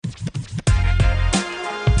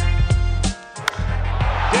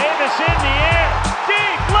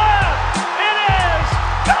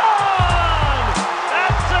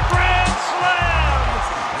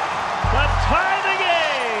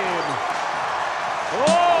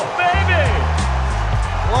Oh, baby!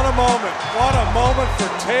 What a moment. What a moment for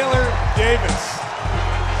Taylor Davis.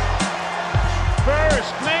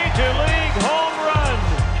 First Major League home run.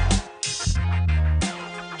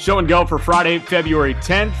 Show and go for Friday, February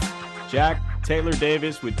 10th. Jack Taylor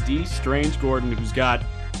Davis with D. Strange Gordon, who's got,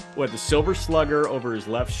 the Silver Slugger over his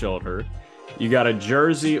left shoulder. You got a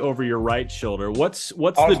jersey over your right shoulder. What's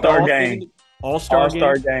All-Star the Dolphin? game. All-Star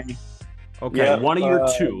game. Okay, Yep, one of your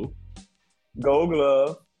two. Gold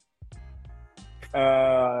glove.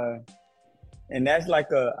 And that's like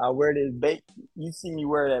I wear this bait. You see me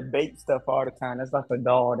wear that bait stuff all the time. That's like a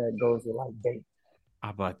doll that goes with like bait. How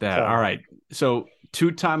about that? So, all right. So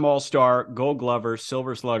two-time All-Star, Gold Glover,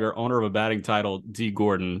 Silver Slugger, owner of a batting title, D.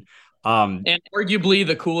 Gordon. And arguably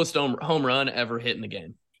the coolest home run ever hit in the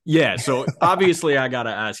game. Yeah, so obviously I got to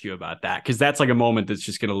ask you about that because that's like a moment that's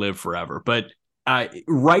just going to live forever. But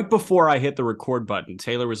right before I hit the record button,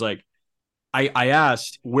 Taylor was like, I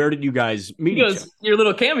asked, where did you guys meet each other? Your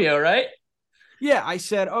little cameo, right? Yeah, I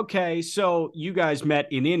said, okay, so you guys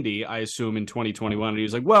met in Indy, I assume, in 2021. And he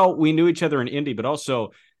was like, well, we knew each other in Indy, but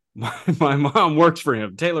also my mom works for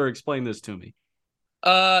him. Taylor, explain this to me.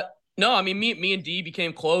 No, I mean, me and Dee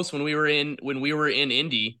became close when we were in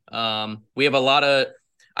Indy. We have a lot of,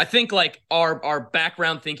 I think like our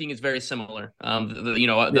background thinking is very similar.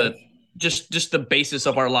 Just the basis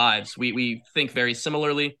of our lives. We think very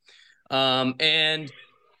similarly. And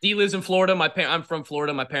Dee lives in Florida. I'm from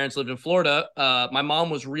Florida. My parents lived in Florida. My mom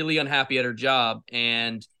was really unhappy at her job,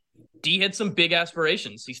 and Dee had some big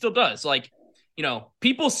aspirations. He still does. Like,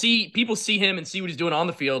 people see him and see what he's doing on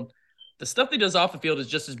the field. The stuff that he does off the field is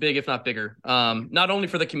just as big, if not bigger. Not only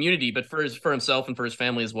for the community, but for himself and for his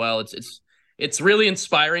family as well. It's really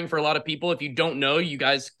inspiring for a lot of people. If you don't know, you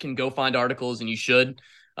guys can go find articles, and you should.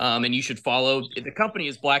 And you should follow. The company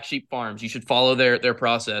is Black Sheep Farms. You should follow their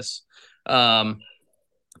process. So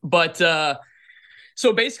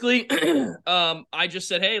basically, I just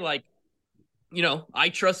said, hey, like, I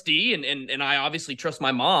trust Dee and I obviously trust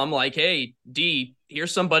my mom. Like, hey, Dee,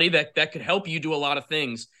 here's somebody that could help you do a lot of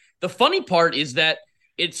things. The funny part is that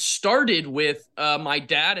it started with my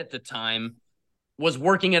dad at the time was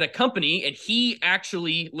working at a company, and he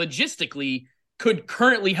actually logistically could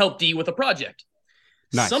currently help Dee with a project.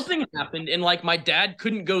 Nice. Something happened, and like my dad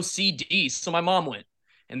couldn't go see Dee, so my mom went.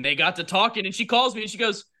 And they got to talking, and she calls me, and she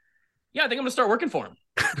goes, yeah, I think I'm going to start working for him.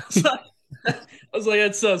 I was like,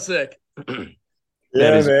 that's so sick.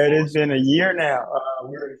 Yeah, man, it's been a year now.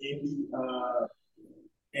 We're in Indy,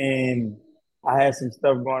 and I had some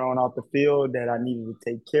stuff going on off the field that I needed to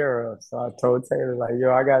take care of. So I told Taylor, like,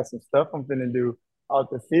 yo, I got some stuff I'm finna do off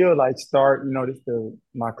the field, like start,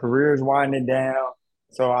 my career is winding down.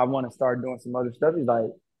 So I want to start doing some other stuff.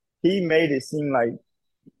 He made it seem like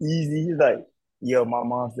easy. He's like, yo, my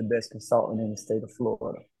mom's the best consultant in the state of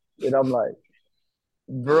Florida. And I'm like,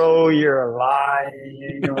 bro, you're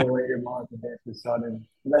lying. Ain't no way your mom's the best consultant.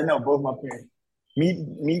 Like, no, both my parents.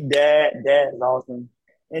 Meet dad. Dad's awesome.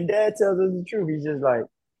 And dad tells us the truth. He's just like,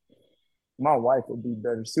 my wife would be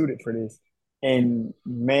better suited for this. And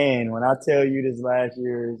man, when I tell you this last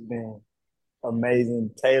year has been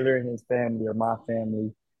amazing. Taylor and his family are my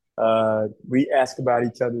family. We ask about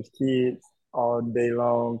each other's kids all day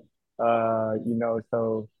long.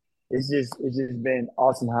 So it's just been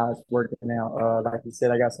awesome how it's working out. Like you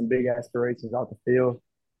said, I got some big aspirations off the field.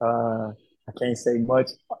 I can't say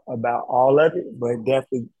much about all of it, but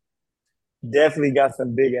definitely got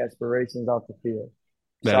some big aspirations off the field.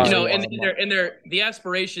 The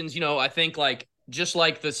aspirations, I think like just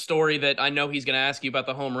like the story that I know he's going to ask you about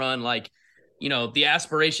the home run, like, the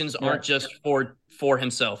aspirations aren't just for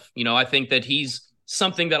himself. I think that he's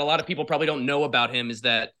something that a lot of people probably don't know about him is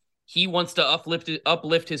that he wants to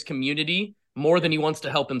uplift his community more than he wants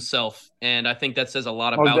to help himself. And I think that says a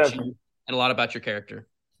lot about you and a lot about your character.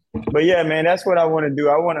 But yeah, man, that's what I want to do.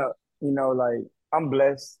 I want to, I'm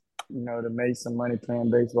blessed, to make some money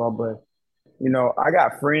playing baseball, but I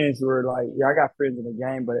got friends who are like, I got friends in the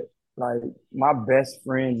game, but like my best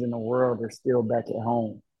friends in the world are still back at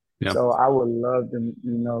home. Yep. So I would love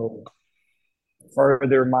to,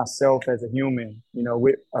 further myself as a human,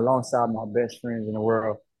 alongside my best friends in the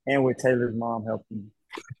world and with Taylor's mom helping me.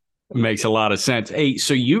 Makes a lot of sense. Hey,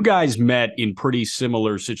 so you guys met in pretty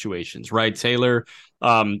similar situations, right? Taylor,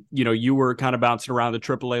 you were kind of bouncing around the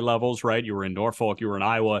AAA levels, right? You were in Norfolk, you were in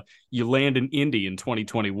Iowa. You land in Indy in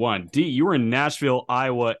 2021. D, you were in Nashville,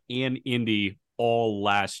 Iowa, and Indy all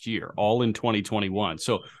last year, all in 2021.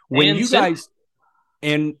 So when you guys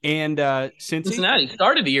and Cincinnati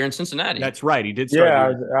started the year in Cincinnati. That's right. He did start.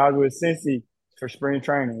 Yeah, I was with Cincy for spring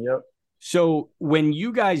training. Yep. So when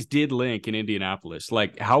you guys did link in Indianapolis,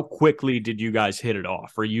 like how quickly did you guys hit it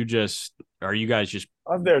off? Are you guys just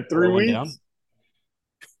I was there 3 throwing weeks.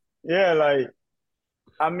 Yeah, like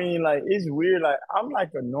I mean, like it's weird. Like I'm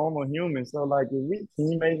like a normal human, so like if we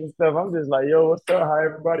teammates and stuff, I'm just like, yo, what's up? How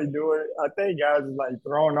everybody doing? I think guys is like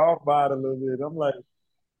thrown off by it a little bit. I'm like,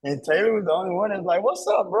 and Taylor was the only one that's like, what's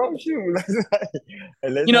up, bro? Shoot, let's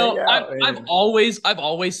You hang know, out. I've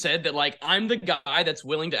always said that like I'm the guy that's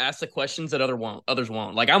willing to ask the questions that others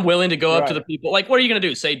won't. Like I'm willing to go up to the people. Like, what are you gonna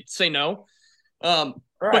do? Say no? But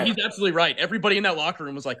he's absolutely right. Everybody in that locker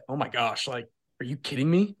room was like, oh my gosh, like, are you kidding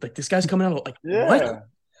me? Like this guy's coming out like what?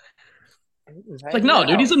 Like, no,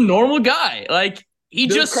 dude, he's a normal guy. Like, he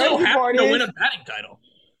just so happened to win a batting title.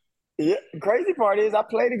 Yeah, the crazy part is I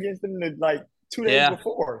played against him like 2 days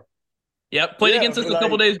before. Yep, played against us a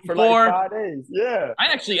couple days before. For like 5 days. Yeah.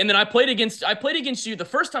 I played against you. The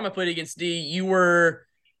first time I played against D, you were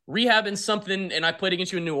rehabbing something, and I played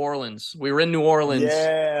against you in New Orleans. We were in New Orleans.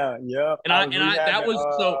 Yeah, yep. And that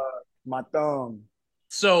was my thumb.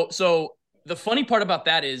 So the funny part about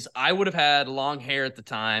that is I would have had long hair at the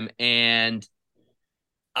time, and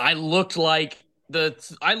I looked like a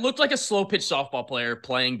slow pitch softball player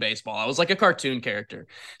playing baseball. I was like a cartoon character.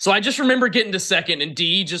 So I just remember getting to second, and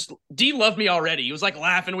D loved me already. He was like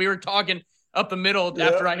laughing. We were talking up the middle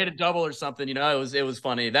after I hit a double or something. You know, it was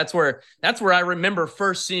funny. That's where I remember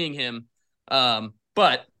first seeing him.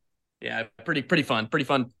 But yeah, pretty fun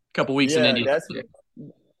couple weeks in Indy.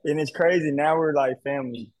 And it's crazy. Now we're like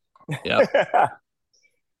family. Yeah.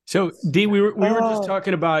 So D, we were just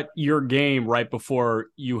talking about your game right before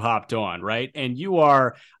you hopped on, right? And you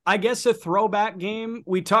are, I guess, a throwback game.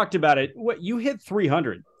 We talked about it. What, you hit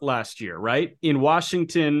 300 last year, right? In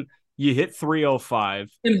Washington, you hit 305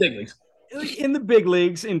 in the big leagues. In the big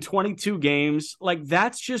leagues in 22 games. Like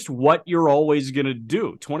that's just what you're always going to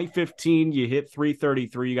do. 2015, you hit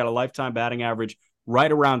 333. You got a lifetime batting average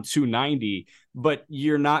right around 290, but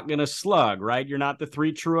you're not going to slug, right? You're not the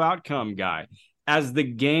 3 true outcome guy. As the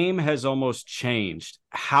game has almost changed,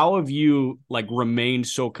 how have you like remained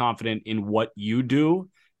so confident in what you do?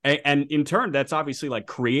 And in turn, that's obviously like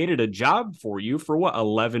created a job for you for what,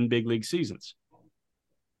 11 big league seasons?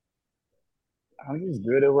 I'm just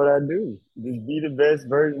good at what I do. Just be the best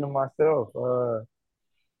version of myself.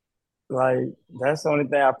 Like that's the only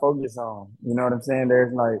thing I focus on. You know what I'm saying?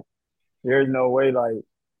 There's no way like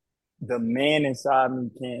the man inside me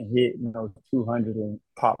can't hit 200 and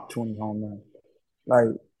pop 20 home runs. Like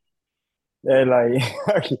they're like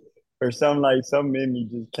or something like some in me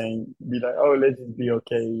just can't be like, oh, let's just be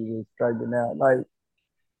okay, just strike it out.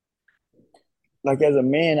 Like as a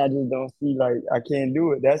man, I just don't see like I can't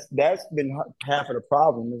do it. That's been half of the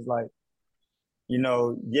problem. Is like,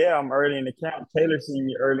 I'm early in the count. Taylor seen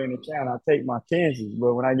me early in the count. I take my chances,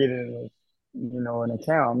 but when I get in an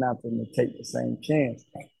account, I'm not going to take the same chance.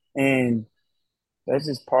 And that's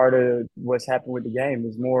just part of what's happened with the game.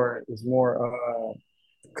 It's more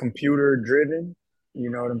computer driven.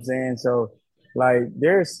 You know what I'm saying? So like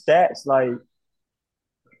there's stats like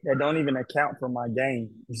that don't even account for my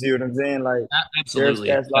game. You see what I'm saying? Like absolutely.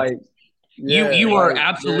 There's stats like you are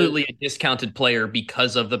absolutely a discounted player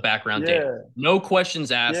because of the background data. No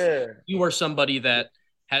questions asked. Yeah. You are somebody that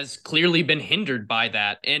has clearly been hindered by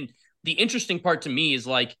that. And the interesting part to me is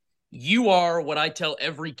like you are what I tell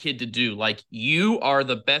every kid to do. Like you are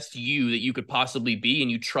the best you that you could possibly be, and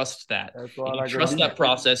you trust that. And you trust that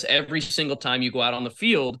process every single time you go out on the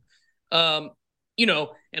field. And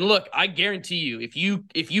look, I guarantee you, if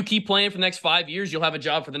you keep playing for the next 5 years, you'll have a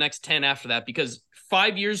job for the next 10 after that. Because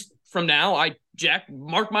 5 years from now,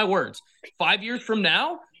 mark my words, 5 years from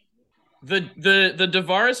now, the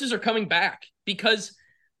DeVarises are coming back because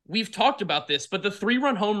we've talked about this, but the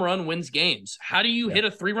 3-run home run wins games. How do you hit a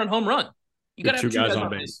 3-run home run? You got to have two guys on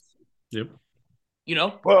base. Yep.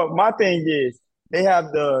 Well, my thing is they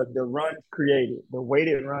have the runs created, the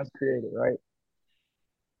weighted runs created, right?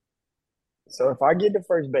 So if I get to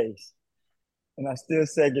first base and I still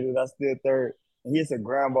second and I still third, and he hits a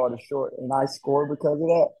ground ball to short and I score because of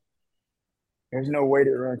that, there's no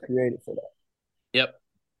weighted run created for that. Yep.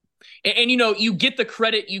 And you get the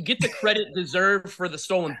credit deserved for the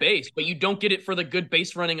stolen base, but you don't get it for the good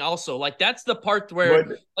base running also. Like that's the part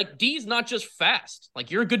where like D's not just fast.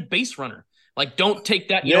 Like you're a good base runner. Like don't take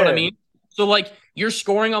that, you know what I mean? So like you're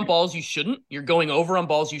scoring on balls you shouldn't, you're going over on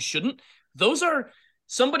balls you shouldn't.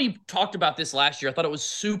 Somebody talked about this last year. I thought it was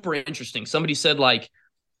super interesting. Somebody said like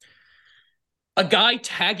a guy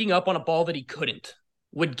tagging up on a ball that he couldn't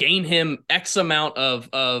would gain him X amount of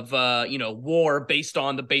WAR based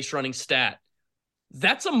on the base running stat.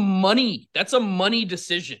 That's a money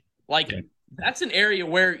decision. Like that's an area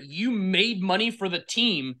where you made money for the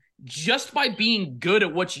team just by being good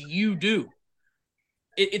at what you do.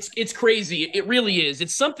 It's crazy. It really is.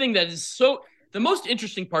 It's something that is so – the most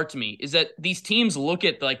interesting part to me is that these teams look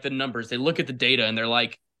at like the numbers. They look at the data and they're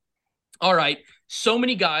like, all right, so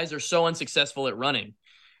many guys are so unsuccessful at running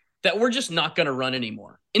that we're just not going to run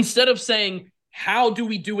anymore. Instead of saying, how do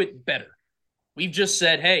we do it better? We've just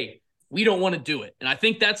said, hey, we don't want to do it. And I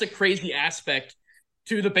think that's a crazy aspect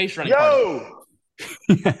to the base running part.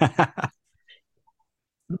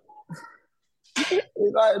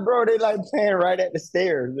 They like playing right at the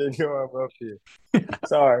stairs. They're showing up here.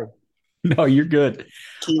 Sorry. No, you're good.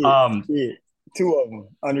 Kid. Two of them,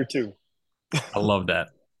 under two. I love that.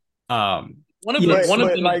 One of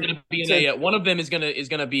them is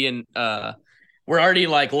gonna be in. We're already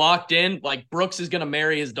like locked in. Like Brooks is gonna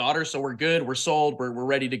marry his daughter, so we're good. We're sold. We're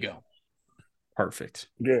ready to go. Perfect.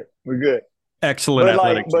 Good. We're good. Excellent.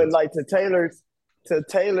 But to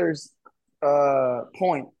Taylor's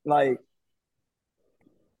point, like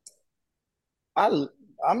I'm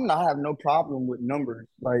not have no problem with numbers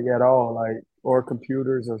like at all, like or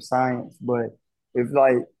computers or science. But if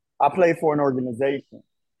like I play for an organization,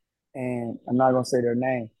 and I'm not gonna say their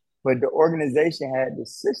name, but the organization had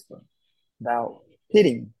this system about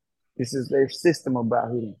hitting. This is their system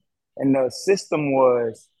about hitting, and the system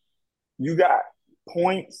was you got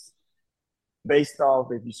points based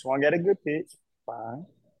off if you swung at a good pitch, fine,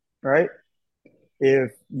 right?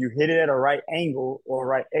 If you hit it at a right angle or a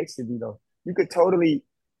right exit, you could totally.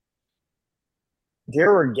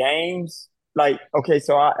 There were games like, okay,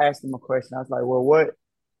 so I asked him a question. I was like, well,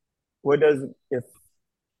 what does if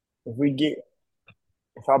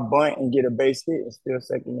I bunt and get a base hit and still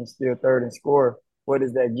second and still third and score, what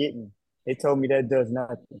does that get me? They told me that does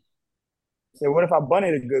nothing. So what if I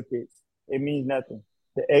bunted a good pitch? It means nothing.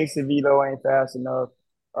 The exit velo ain't fast enough.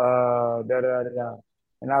 And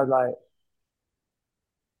I was like,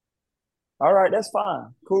 all right, that's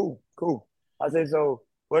fine. Cool. I said, so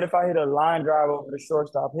what if I hit a line drive over the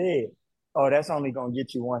shortstop head? Oh, that's only going to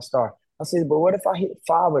get you 1 star. I said, but what if I hit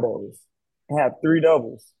 5 of those and have 3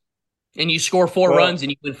 doubles? And you score 4 runs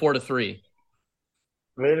and you win 4-3.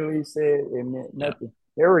 Literally said it meant nothing. Yeah.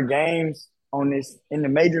 There were games on this in the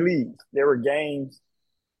major leagues. There were games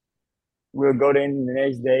we'll go to the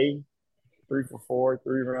next day, 3 for 4,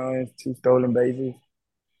 3 runs, 2 stolen bases,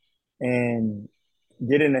 and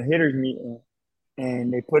get in a hitter's meeting.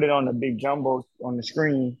 And they put it on the big jumbo on the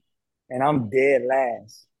screen, and I'm dead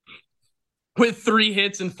last. With 3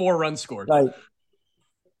 hits and 4 runs scored. Like,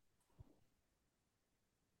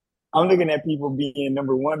 I'm looking at people being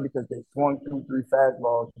number 1 because they swung 2, 3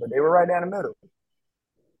 fastballs, but they were right down the middle.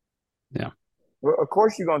 Yeah. Well, of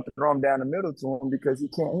course you're going to throw them down the middle to him because he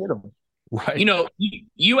can't hit them. Right. You know,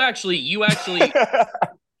 you actually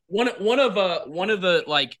one of the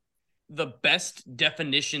like the best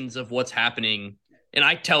definitions of what's happening, and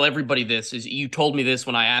I tell everybody this, is you told me this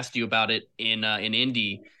when I asked you about it in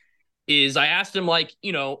Indy, is I asked him, like,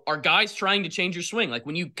 you know, are guys trying to change your swing? Like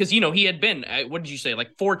when you, because, you know, he had been at, what did you say,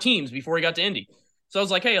 like 4 teams before he got to Indy. So I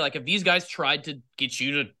was like, hey, like if these guys tried to get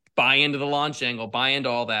you to buy into the launch angle, buy into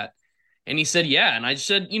all that. And he said, yeah. And I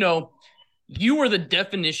said, you know, you are the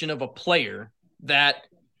definition of a player that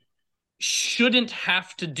shouldn't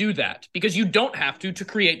have to do that because you don't have to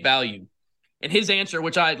create value. And his answer,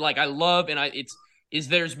 which I love, and is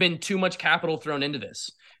there's been too much capital thrown into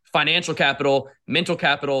this. Financial capital, mental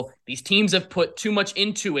capital. These teams have put too much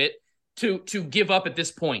into it to give up at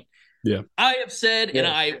this point. Yeah. I have said, and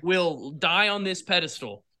I will die on this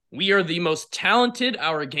pedestal, we are the most talented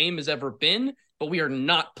our game has ever been, but we are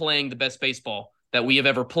not playing the best baseball that we have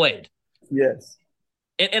ever played. Yes.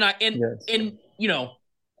 And you know,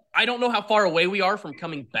 I don't know how far away we are from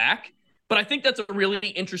coming back, but I think that's a really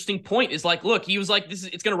interesting point is like, look, he was like,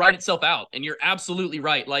 it's going to write itself out. And you're absolutely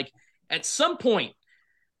right. Like at some point,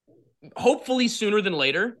 hopefully sooner than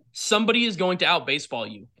later, somebody is going to out baseball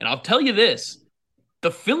you. And I'll tell you this,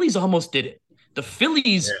 the Phillies almost did it. The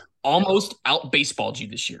Phillies almost out baseballed you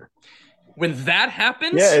this year. When that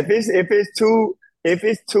happens. Yeah. If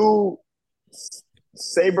it's too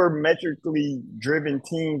sabermetrically driven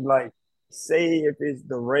teams, like say if it's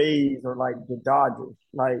the Rays or like the Dodgers,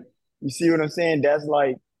 like you see what I'm saying? That's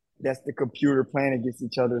the computer playing against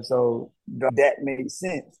each other. So that makes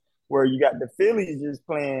sense. Where you got the Phillies just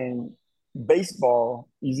playing baseball.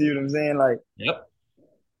 You see what I'm saying? Like, yep.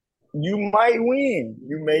 You might win,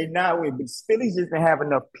 you may not win, but the Phillies just didn't have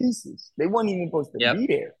enough pieces. They weren't even supposed to be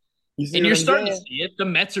there. You see, and you're starting to see it. The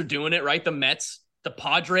Mets are doing it, right? The Mets. The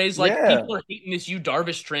Padres, like people are hating this Yu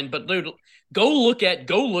Darvish trend, but dude, go look at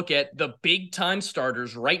the big time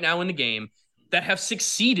starters right now in the game. that have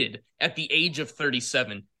succeeded at the age of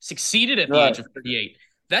 37, succeeded at the Right. age of 38.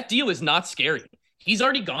 That deal is not scary. He's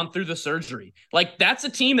already gone through the surgery. Like, that's a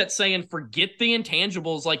team that's saying, forget the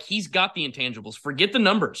intangibles. Like, he's got the intangibles. Forget the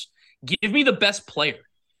numbers. Give me the best player.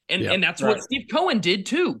 And that's what Steve Cohen did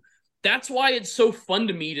too. That's why it's so fun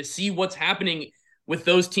to me to see what's happening with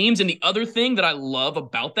those teams. And the other thing that I love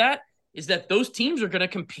about that is that those teams are going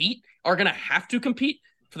to have to compete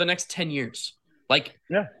for the next 10 years. Like,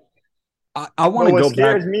 Yeah. I want to But go what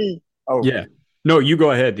scares back. me. Oh, Yeah. No, you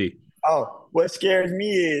go ahead, D. Oh, what scares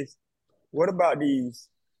me is what about these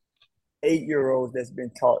 8-year-olds that's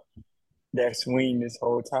been taught that swing this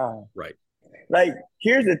whole time? Right. Like,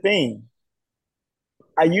 here's the thing.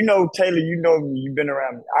 Taylor, you know me, you've been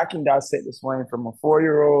around me. I can dissect the swing from a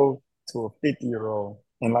 4-year-old to a 50-year-old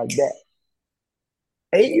and like that.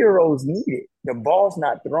 8-year-olds need it. The ball's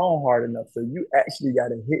not thrown hard enough, so you actually got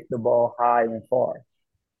to hit the ball high and far.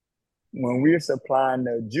 When we're supplying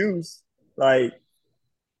the juice, like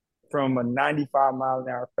from a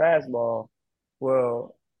 95-mile-an-hour fastball,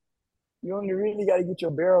 well, you only really got to get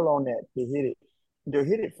your barrel on that to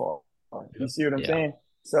hit it far. You see what I'm saying?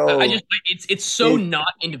 So it's so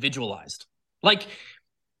not individualized. Like,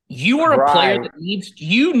 you are a player that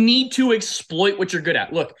you need to exploit what you're good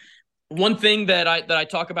at. Look, one thing that I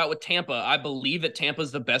talk about with Tampa, I believe that Tampa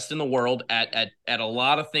is the best in the world at a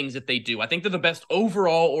lot of things that they do. I think they're the best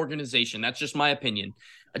overall organization. That's just my opinion.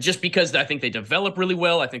 Just because I think they develop really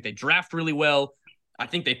well. I think they draft really well. I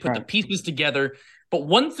think they put the pieces together. But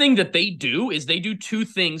one thing that they do is they do two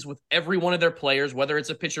things with every one of their players, whether it's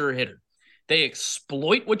a pitcher or hitter. They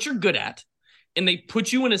exploit what you're good at, and they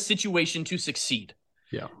put you in a situation to succeed.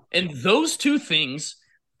 Yeah. And those two things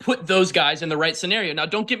put those guys in the right scenario. Now,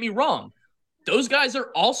 don't get me wrong. Those guys are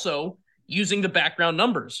also using the background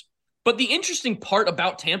numbers. But the interesting part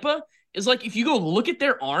about Tampa is, like, if you go look at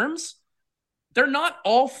their arms, they're not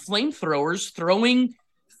all flamethrowers throwing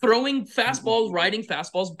fastballs, riding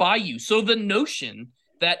fastballs by you. So the notion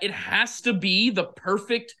that it has to be the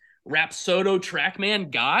perfect Rapsodo TrackMan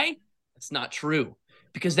guy, that's not true.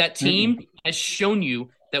 Because that team has shown you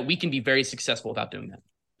that we can be very successful without doing that.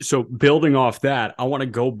 So building off that, I want to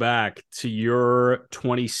go back to your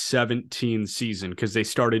 2017 season because they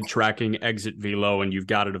started tracking exit velo and you've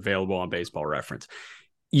got it available on Baseball Reference.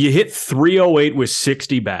 You hit 308 with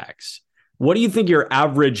 60 bags. What do you think your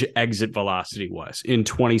average exit velocity was in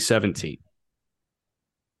 2017?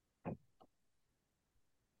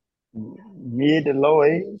 Mid to low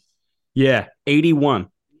 80s? Yeah, 81.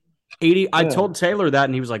 80. Yeah. I told Taylor that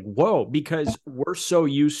and he was like, whoa, because we're so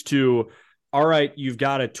used to, all right, you've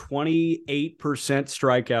got a 28%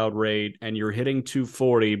 strikeout rate and you're hitting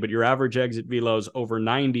 240, but your average exit velo is over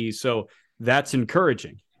 90. So that's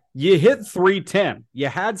encouraging. You hit 310. You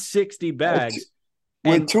had 60 bags.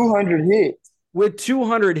 With 200 hits. With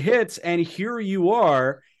 200 hits, and here you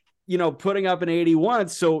are, putting up an 81.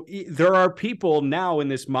 So there are people now in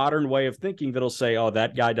this modern way of thinking that'll say, oh,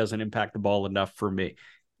 that guy doesn't impact the ball enough for me.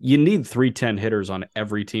 You need 310 hitters on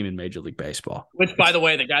every team in Major League Baseball. Which, by the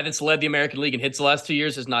way, the guy that's led the American League in hits the last 2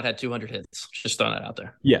 years has not had 200 hits. Just throwing that out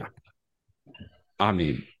there. Yeah. I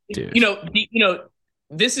mean, dude.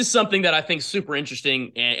 This is something that I think is super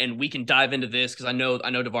interesting, and we can dive into this because I know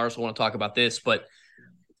Davaris will want to talk about this, but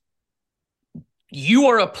you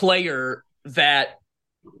are a player that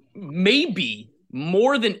maybe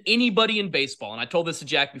more than anybody in baseball, and I told this to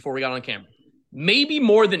Jack before we got on camera, maybe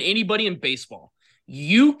more than anybody in baseball,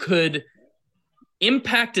 you could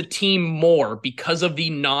impact a team more because of the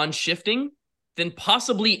non-shifting than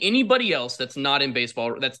possibly anybody else that's not in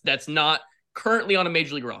baseball, that's not currently on a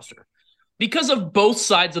major league roster. Because of both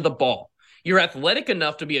sides of the ball. You're athletic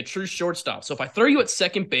enough to be a true shortstop. So if I throw you at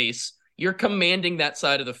second base, you're commanding that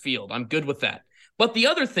side of the field. I'm good with that. But the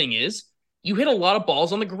other thing is, you hit a lot of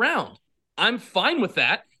balls on the ground. I'm fine with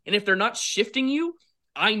that. And if they're not shifting you,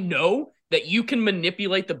 I know that you can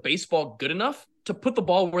manipulate the baseball good enough to put the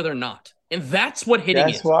ball where they're not. And that's what hitting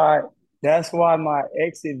is. That's why my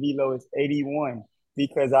exit velo is 81.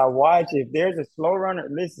 Because I watch, if there's a slow runner,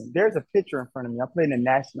 listen, there's a pitcher in front of me. I played in the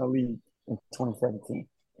National League in 2017.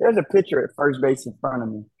 There's a pitcher at first base in front of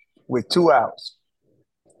me with 2 outs.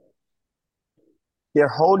 They're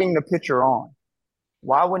holding the pitcher on.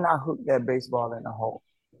 Why wouldn't I hook that baseball in the hole?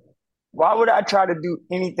 Why would I try to do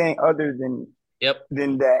anything other than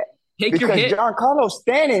that? Take your hit. Giancarlo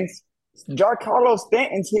Stanton's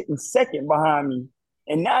hitting second behind me,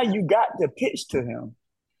 and now you got to pitch to him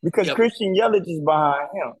because Christian Yelich is behind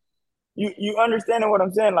him. You understanding what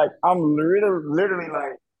I'm saying? Like, I'm literally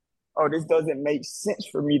like, oh, this doesn't make sense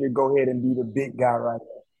for me to go ahead and be the big guy right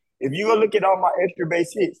now. If you go look at all my extra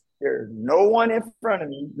base hits, there's no one in front of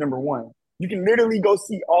me, number one. You can literally go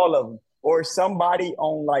see all of them. Or somebody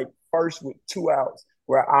on like first with 2 outs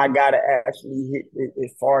where I gotta actually hit it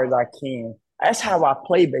as far as I can. That's how I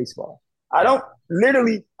play baseball. I don't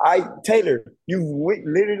literally. Taylor, you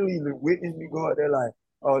literally witnessed me go out there like,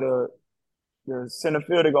 oh, the center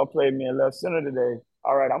fielder gonna play me in left center today.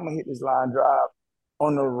 All right, I'm gonna hit this line drive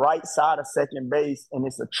on the right side of second base, and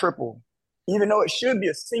it's a triple, even though it should be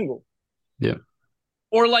a single. Yeah.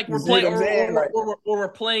 Or like we're playing, or we're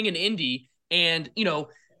playing an indie, and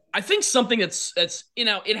I think something that's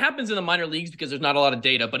it happens in the minor leagues because there's not a lot of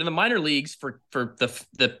data, but in the minor leagues for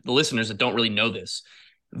the listeners that don't really know this,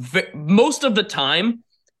 most of the time,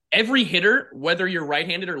 every hitter, whether you're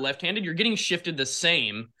right-handed or left-handed, you're getting shifted the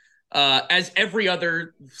same as every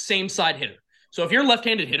other same side hitter. So if you're a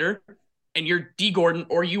left-handed hitter and you're D. Gordon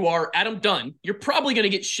or you are Adam Dunn, you're probably going to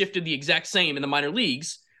get shifted the exact same in the minor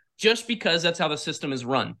leagues just because that's how the system is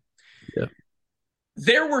run. Yeah.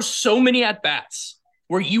 There were so many at-bats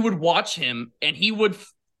where you would watch him and he would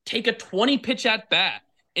take a 20-pitch at-bat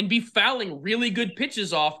and be fouling really good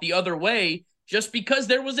pitches off the other way just because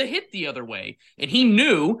there was a hit the other way. And he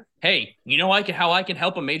knew, hey, how I can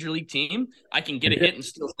help a major league team? I can get a hit and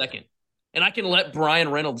steal second. And I can let Brian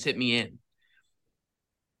Reynolds hit me in.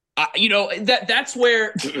 That's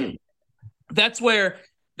where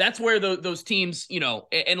those teams,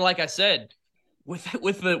 and like I said, with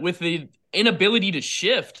the inability to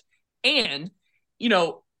shift, and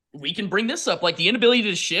we can bring this up, like the inability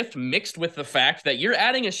to shift mixed with the fact that you're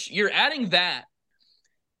adding that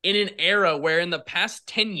in an era where in the past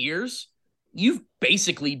 10 years you've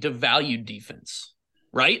basically devalued defense,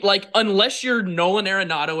 right? Like unless you're Nolan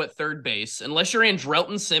Arenado at third base, unless you're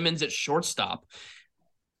Andrelton Simmons at shortstop,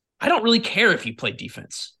 I don't really care if you play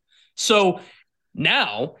defense. So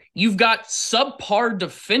now you've got subpar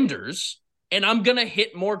defenders, and I'm going to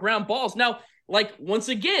hit more ground balls. Now, like, once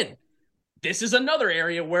again, this is another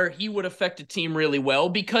area where he would affect a team really well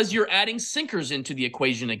because you're adding sinkers into the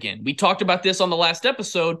equation again. We talked about this on the last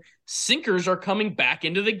episode. Sinkers are coming back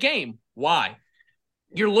into the game. Why?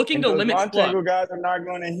 You're looking to limit slug. Guys are not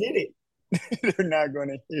going to hit it. They're not going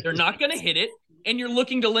to hit it. They're not going to hit it. And you're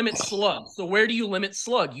looking to limit slug. So where do you limit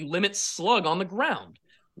slug? You limit slug on the ground.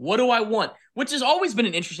 What do I want? Which has always been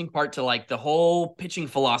an interesting part to like the whole pitching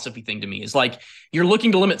philosophy thing to me is like you're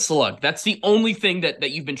looking to limit slug. That's the only thing that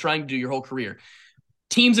you've been trying to do your whole career.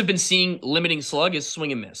 Teams have been seeing limiting slug as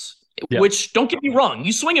swing and miss, which don't get me wrong.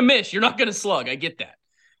 You swing and miss, you're not going to slug. I get that.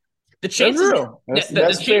 The chances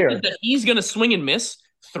that he's going to swing and miss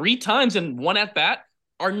 3 times in one at bat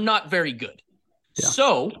are not very good. Yeah.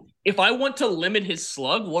 So if I want to limit his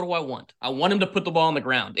slug, what do I want? I want him to put the ball on the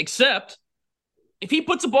ground, except if he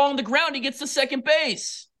puts a ball on the ground, he gets to second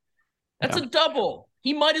base. That's a double.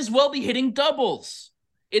 He might as well be hitting doubles.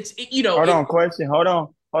 Hold on.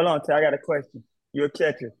 Tay, I got a question. You're a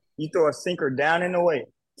catcher. You throw a sinker down and away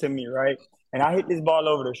to me, right? And I hit this ball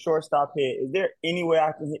over the shortstop head. Is there any way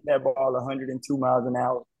I can hit that ball 102 miles an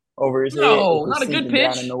hour over his head? No, not a good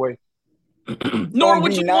pitch. Down and away? Nor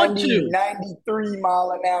would you want to. 93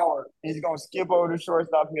 mile an hour. He's going to skip over the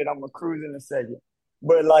shortstop head. I'm going to cruise in a second.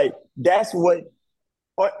 But, like, that's what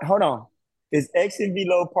 – hold on. Is exit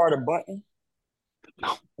velo part of bunting?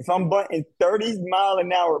 No. If I'm bunting 30 mile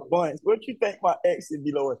an hour bunts, what you think my exit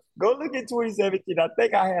velo is? Go look at 2017. I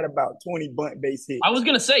think I had about 20 bunt base hits. I was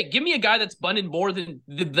going to say, give me a guy that's bunted more than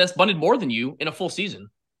you in a full season.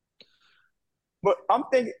 But I'm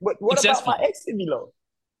thinking, what about my exit velo?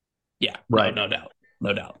 Yeah, right. No doubt.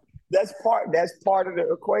 That's part of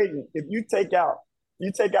the equation. If you take out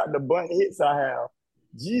the bunt hits I have,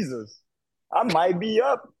 Jesus, I might be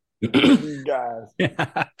up with these guys.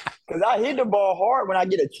 Because I hit the ball hard when I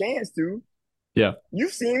get a chance to. Yeah.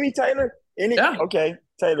 You've seen me, Taylor? Okay,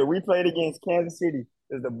 Taylor, we played against Kansas City.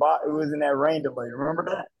 It was in that rain delay. Remember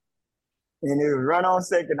that? And it was run on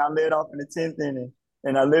second. I led off in the 10th inning.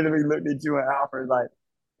 And I literally looked at you and Alfred like,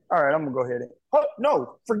 all right, I'm going to go ahead and – oh,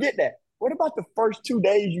 no, forget that. What about the first 2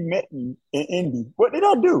 days you met me in Indy? What did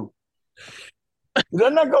I do? Did I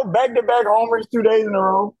not go back-to-back homers 2 days in a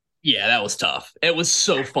row? Yeah, that was tough. It was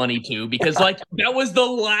so funny, too, because, like, that was the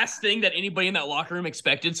last thing that anybody in that locker room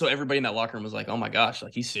expected. So everybody in that locker room was like, oh, my gosh,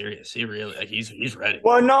 like, he's serious. He really, like, he's ready.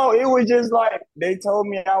 Well, no, it was just like they told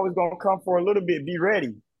me I was going to come for a little bit, be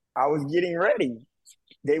ready. I was getting ready.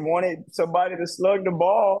 They wanted somebody to slug the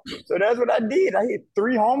ball. So that's what I did. I hit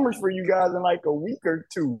 3 homers for you guys in like a week or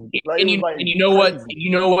two. Like, and you know what?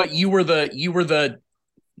 You know what? You were the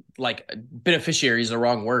like beneficiary is the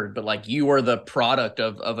wrong word, but like you are the product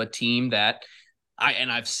of a team that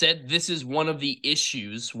I've said this is one of the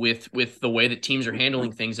issues with the way that teams are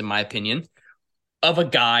handling things, in my opinion. of a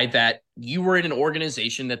guy that you were in an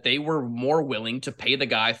organization that they were more willing to pay the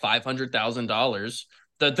guy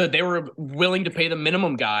 $500,000. They were willing to pay the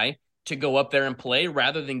minimum guy to go up there and play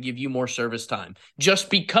rather than give you more service time, just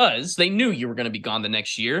because they knew you were going to be gone the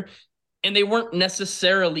next year, and they weren't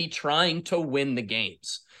necessarily trying to win the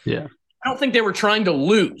games. Yeah. I don't think they were trying to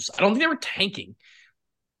lose. I don't think they were tanking,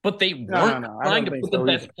 but they weren't trying to put the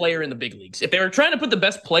best player in the big leagues. If they were trying to put the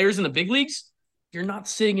best players in the big leagues, you're not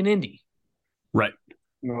sitting in Indy. Right.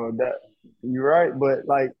 No, that you're right, but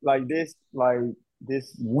like this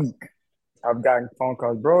week, I've gotten phone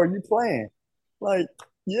calls, bro. Are you playing? Like,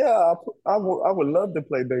 yeah, I would love to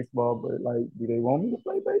play baseball, but like, do they want me to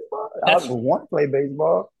play baseball? I would want to play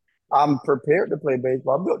baseball. I'm prepared to play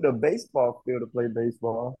baseball. I built a baseball field to play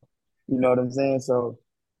baseball. You know what I'm saying? So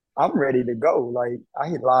I'm ready to go. Like, I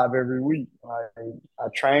hit live every week. I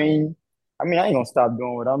train. I mean, I ain't gonna stop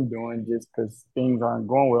doing what I'm doing just because things aren't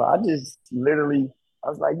going well. I was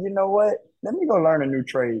like, you know what? Let me go learn a new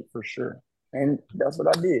trade for sure. And that's what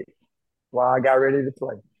I did while I got ready to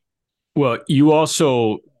play. Well, you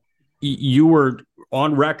were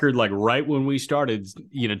on record, like right when we started,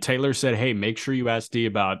 Taylor said, hey, make sure you ask D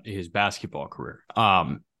about his basketball career.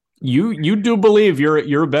 You do believe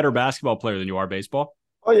you're a better basketball player than you are baseball?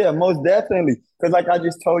 Oh yeah, most definitely. Because like I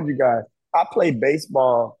just told you guys, I played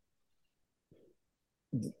baseball.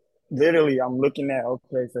 Literally, I'm looking at,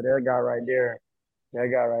 okay, so that guy right there, that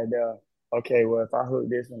guy right there. Okay, well, if I hook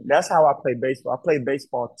this one, that's how I play baseball. I play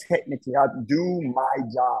baseball technically. I do my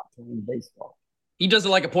job playing baseball. He does it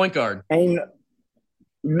like a point guard. And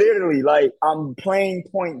literally, like, I'm playing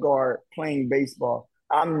point guard, playing baseball.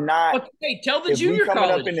 I'm not. Okay, tell the junior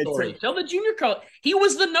college story. Tell the junior college. He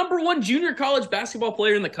was the #1 junior college basketball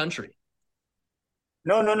player in the country.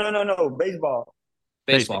 No. Baseball.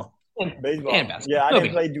 Baseball. Baseball. And basketball. Yeah, I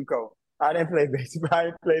didn't play JUCO. I didn't play baseball. I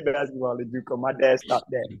didn't play basketball at JUCO. My dad stopped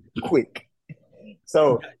that quick.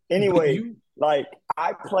 So anyway, like,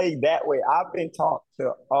 I played that way. I've been taught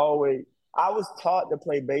to always. I was taught to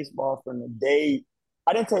play baseball from the day.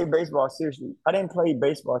 I didn't take baseball seriously. I didn't play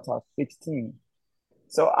baseball until I was 16.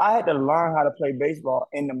 So I had to learn how to play baseball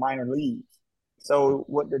in the minor leagues. So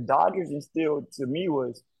what the Dodgers instilled to me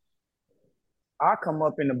was, I come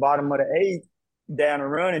up in the bottom of the eighth, down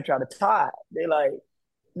and run and try to tie. They like,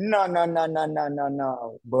 no.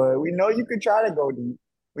 But we know you could try to go deep.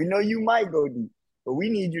 We know you might go deep, but we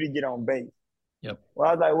need you to get on base. Yep. Well,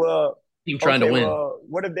 I was like, well, team trying to win. Well,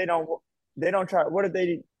 what if they don't try? What if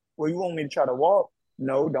you want me to try to walk?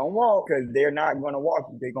 No, don't walk, because they're not going to walk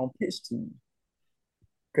you. They're going to pitch to you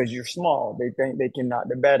because you're small. They think they can knock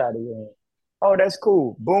the bat out of your hand. Oh, that's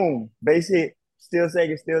cool. Boom. Base hit. Still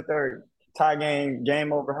second, still third. Tie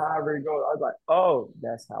game over, however it goes. I was like, oh,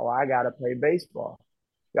 that's how I got to play baseball.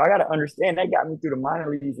 Y'all got to understand, that got me through the minor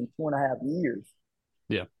leagues in 2.5 years.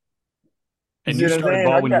 Yeah. And you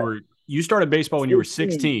started baseball when you were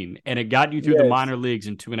 16, and it got you through the minor leagues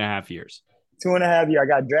in 2.5 years. 2.5 years. I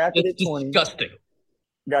got drafted at 20. Disgusting.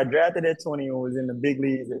 Got drafted at 20 and was in the big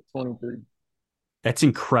leagues at 23. That's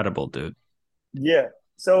incredible, dude. Yeah.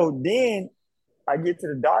 So then I get to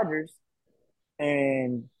the Dodgers,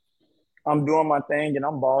 and I'm doing my thing, and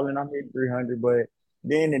I'm balling. I'm hitting 300. But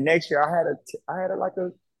then the next year, I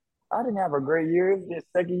didn't have a great year. The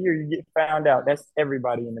second year, you get found out. That's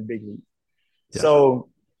everybody in the big league. Yeah. So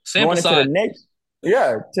sample size. To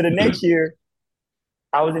the next year,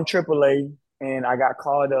 I was in AAA, and I got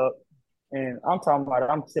called up. And I'm talking about,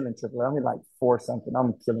 I'm killing AAA. I'm in like 4-something.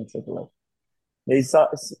 I'm killing AAA. They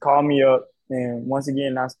called me up, and once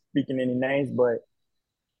again, not speaking any names, but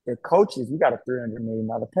the coaches, we got a $300 million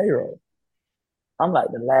payroll. I'm like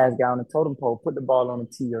the last guy on the totem pole. Put the ball on the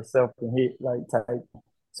tee yourself and hit, like, type.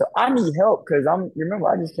 So I need help because remember,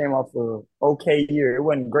 I just came off an okay year. It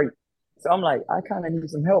wasn't great. So I'm like, I kind of need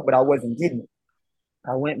some help, but I wasn't getting it.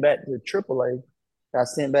 I went back to AAA, got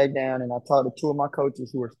sent back down, and I talked to 2 of my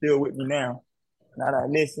coaches who are still with me now. And I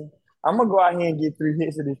like, listen, I'm going to go out here and get 3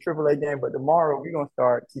 hits in this AAA game, but tomorrow we're going to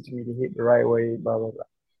start teaching me to hit the right way, blah, blah, blah.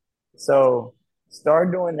 So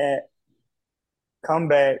start doing that, come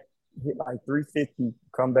back, hit like 350,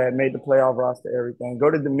 come back, made the playoff roster, everything. Go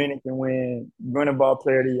to Dominican, win running ball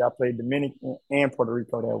player of the year. I played Dominican and Puerto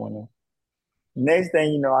Rico that winter. Next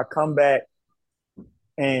thing you know, I come back,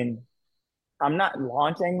 and I'm not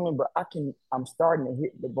launch angling, but I'm starting to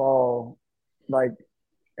hit the ball like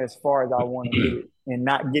as far as I want to hit it and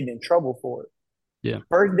not getting in trouble for it. Yeah.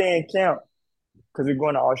 First day in camp, because we're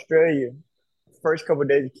going to Australia, first couple of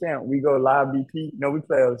days of camp, we go live BP. No, we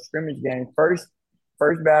play a scrimmage game. First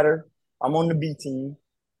batter, I'm on the B team,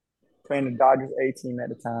 playing the Dodgers A team at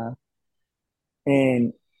the time.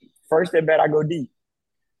 And first at bat, I go deep.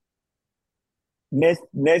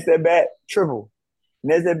 Next at bat, triple.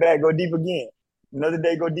 Next at bat, go deep again. Another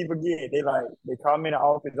day, go deep again. They call me in the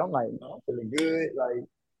office. I'm like, no, I'm feeling good. Like,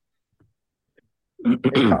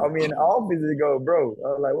 they call me in the office and go, bro. I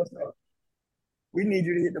was like, what's up? We need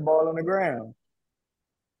you to hit the ball on the ground.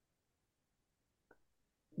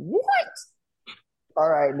 What? All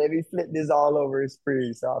right, let me flip this all over his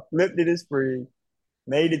spree. So I flipped it his spree,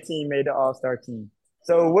 made the team, made the All-Star team.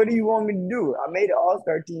 So what do you want me to do? I made the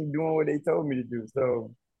All-Star team doing what they told me to do.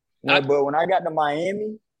 So, but when I got to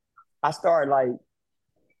Miami, I started like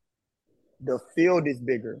the field is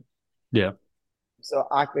bigger. Yeah. So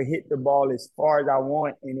I could hit the ball as far as I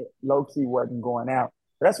want, and it low-key wasn't going out.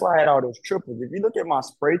 That's why I had all those triples. If you look at my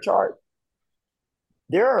spray chart,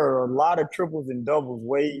 there are a lot of triples and doubles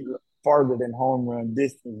way farther than home run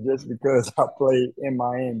distance just because I played in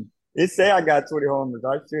Miami. It say I got 20 homers.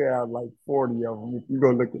 I should have like 40 of them if you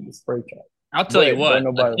go look at the spray chart. I'll tell you what,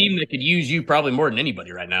 a team that could use you probably more than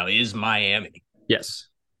anybody right now is Miami. Yes.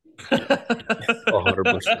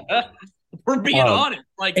 100%. We're being honest.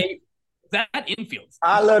 Like, that infield.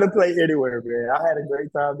 I love to play anywhere, man. I had a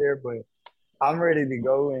great time there, but I'm ready to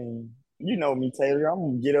go. And you know me, Taylor. I'm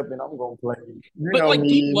going to get up and I'm going to play. But like,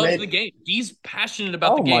 he loves the game. He's passionate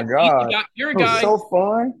about the game. Oh, my God. You're a guy. It was so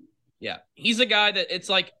fun. Yeah. He's a guy that it's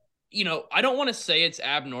like, you know, I don't want to say it's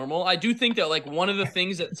abnormal. I do think that like one of the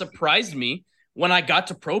things that surprised me when I got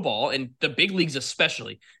to pro ball and the big leagues,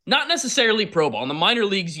 especially, not necessarily pro ball, in the minor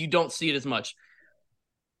leagues, you don't see it as much.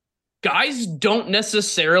 Guys don't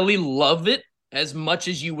necessarily love it as much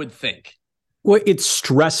as you would think. Well, it's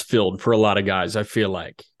stress filled for a lot of guys, I feel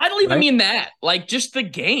like. I don't even mean that. Like, just the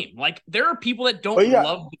game. Like, there are people that don't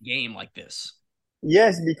love the game like this.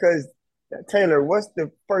 Yes, because, Taylor, what's the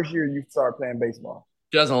first year you started playing baseball?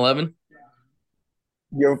 2011.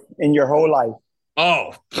 In your whole life?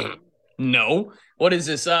 Oh, no. What is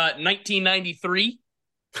this, 1993?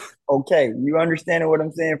 Okay, you understand what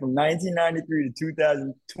I'm saying? From 1993 to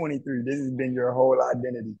 2023, this has been your whole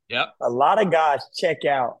identity. Yep. A lot of guys check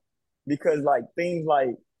out because, like, things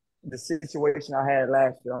like the situation I had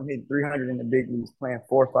last year, I'm hitting 300 in the big leagues, playing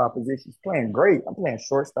 4 or 5 positions, playing great. I'm playing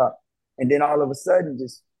shortstop. And then all of a sudden,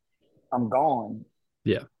 I'm gone.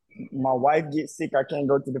 Yeah. My wife gets sick. I can't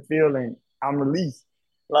go to the field, and I'm released.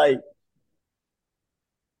 Like,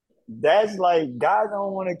 that's like, guys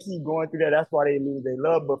don't want to keep going through that. That's why they lose their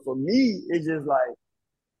love. But for me, it's just like,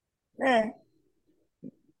 man,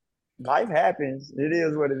 life happens. It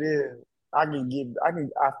is what it is. I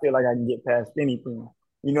feel like I can get past anything.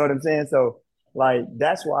 You know what I'm saying? So, like,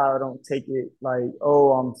 that's why I don't take it like,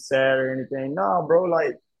 oh, I'm sad or anything. No, bro,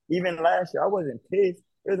 like, even last year, I wasn't pissed.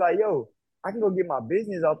 It was like, yo, I can go get my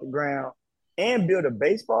business off the ground and build a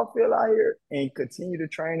baseball field out here and continue to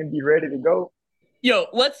train and be ready to go. Yo,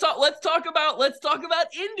 let's talk about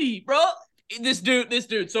Indy, bro. This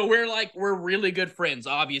dude. So we're really good friends,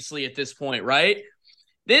 obviously, at this point, right?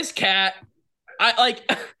 This cat,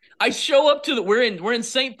 I show up to we're in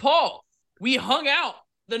St. Paul. We hung out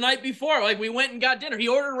the night before. Like, we went and got dinner. He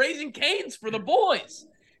ordered Raising Cane's for the boys.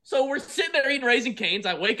 So we're sitting there eating Raising Cane's.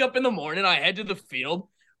 I wake up in the morning. I head to the field.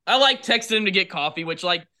 I texted him to get coffee, which,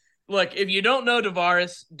 like, look, if you don't know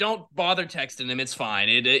Tavares, don't bother texting him. It's fine.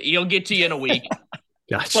 He'll get to you in a week.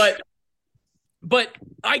 Gotcha. But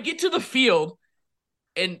I get to the field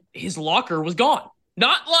and his locker was gone.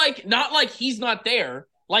 Not like he's not there.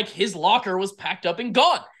 Like, his locker was packed up and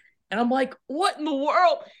gone. And I'm like, what in the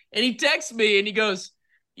world? And he texts me and he goes,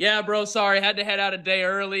 yeah, bro, sorry. I had to head out a day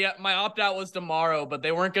early. My opt-out was tomorrow, but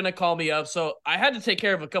they weren't going to call me up. So I had to take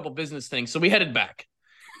care of a couple business things. So we headed back.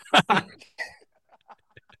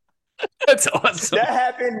 That's awesome. That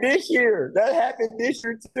happened this year.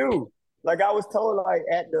 Too. Like, I was told, like,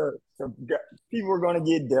 people were going to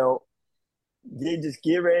get dealt. They just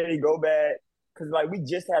get ready to go back. Because, like, we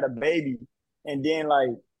just had a baby. And then, like,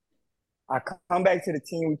 I come back to the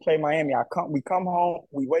team. We play Miami. We come home.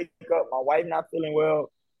 We wake up. My wife not feeling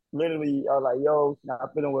well. Literally, I was like, yo,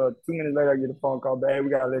 not feeling well. 2 minutes later, I get a phone call, babe, we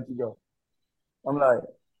got to let you go. I'm like,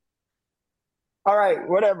 all right,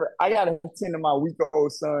 whatever. I got to attend to my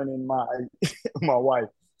week-old son and my my wife.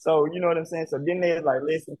 So, you know what I'm saying? So then they're like,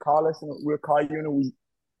 listen, call us and we'll call you in a week.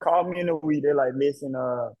 Call me in a week. They're like, listen,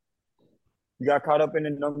 you got caught up in the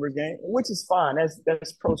numbers game, which is fine.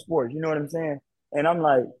 That's pro sports. You know what I'm saying? And I'm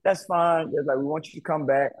like, that's fine. They're like, we want you to come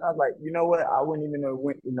back. I was like, you know what? I wouldn't even have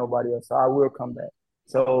went with nobody else, so I will come back.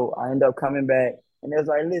 So I end up coming back. And it's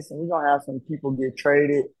like, listen, we're going to have some people get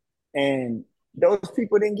traded. And those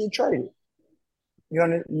people didn't get traded.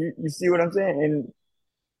 You see what I'm saying? And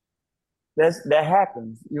that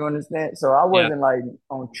happens. You understand? So I wasn't like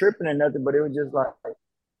on tripping or nothing, but it was just like,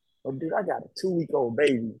 oh, dude, I got a 2-week-old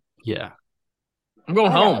baby. Yeah. I'm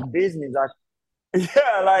going I got a home. business.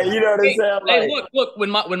 Yeah, like you know what I'm Hey, saying? hey, Like, look.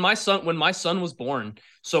 When my son was born.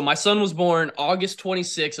 So my son was born August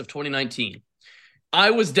 26th of 2019.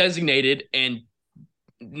 I was designated, and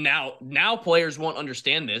now players won't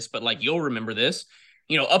understand this, but like you'll remember this.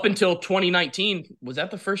 Up until 2019, was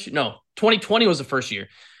that the first year? No, 2020 was the first year.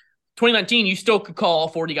 2019, you still could call all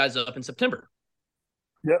 40 guys up in September.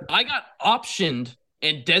 yep. I got optioned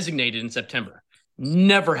and designated in September.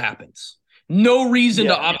 Never happens. No reason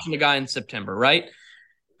to option a guy in September, right?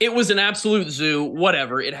 It was an absolute zoo.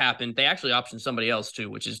 Whatever, it happened. They actually optioned somebody else too,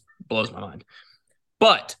 which blows my mind.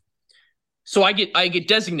 But so I get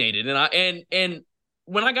designated, and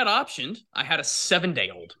when I got optioned, I had a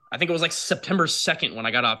 7-day-old. I think it was like September 2nd when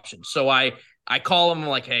I got optioned. So I call him, I'm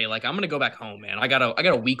like, hey, like I'm gonna go back home, man. I got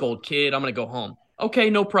a week-old kid. I'm gonna go home. Okay,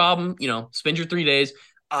 no problem. Spend your 3 days.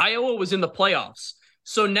 Iowa was in the playoffs.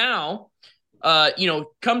 So now,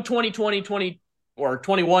 come 2020, 20 or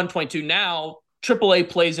 21, 22, now AAA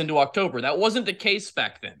plays into October. That wasn't the case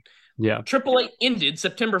back then. Yeah. AAA ended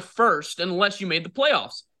September 1st unless you made the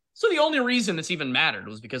playoffs. So the only reason this even mattered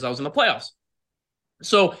was because I was in the playoffs.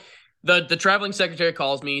 So the traveling secretary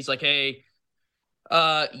calls me. He's like, hey,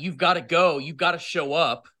 you've got to go. You've got to show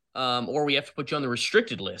up, or we have to put you on the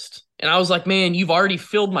restricted list. And I was like, man, you've already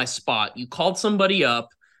filled my spot. You called somebody up.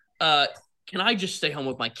 Can I just stay home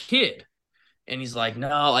with my kid? And he's like,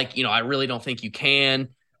 no, like, I really don't think you can.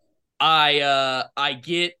 I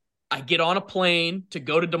get on a plane to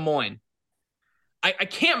go to Des Moines. I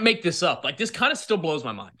can't make this up. Like, this kind of still blows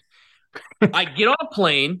my mind. I get on a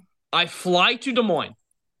plane. I fly to Des Moines.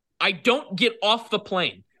 I don't get off the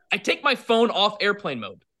plane. I take my phone off airplane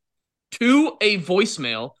mode to a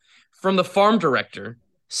voicemail from the farm director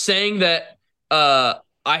saying that I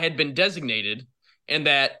had been designated and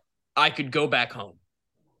that I could go back home.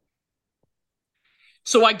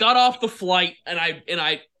 So I got off the flight and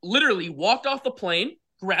I literally walked off the plane,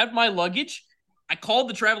 grabbed my luggage. I called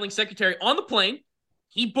the traveling secretary on the plane.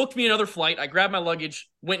 He booked me another flight. I grabbed my luggage,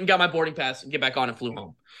 went and got my boarding pass, and get back on and flew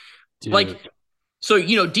home. Dude. Like, so,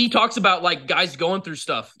 D talks about like guys going through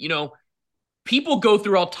stuff. People go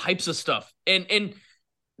through all types of stuff. And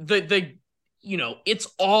the it's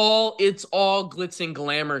all glitz and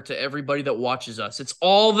glamour to everybody that watches us. It's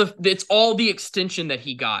all the extension that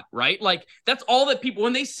he got, right? Like, that's all that people,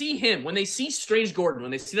 when they see him, when they see Strange Gordon,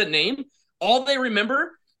 when they see that name, all they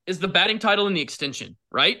remember is the batting title and the extension,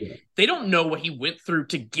 right? Yeah. They don't know what he went through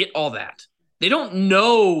to get all that. They don't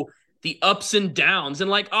know the ups and downs. And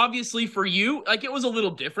like, obviously for you, like, it was a little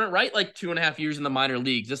different, right? Like 2.5 years in the minor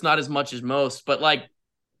leagues. It's not as much as most, but like,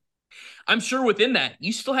 I'm sure within that,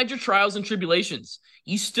 you still had your trials and tribulations.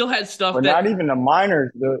 You still had stuff but not even the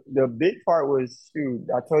minors. The big part was, shoot,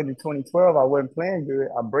 I told you 2012, I wasn't playing good.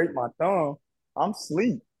 I break my thumb. I'm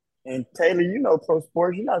asleep. And Taylor, pro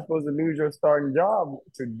sports, you're not supposed to lose your starting job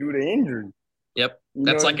to do the injury. Yep.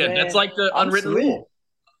 That's like the unwritten rule.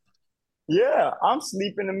 Yeah, I'm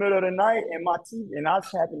sleep in the middle of the night and my TV, and I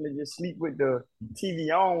just happen to just sleep with the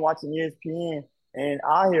TV on watching ESPN, and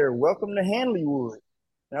I hear "Welcome to Hanleywood,"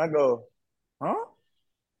 and I go, "Huh?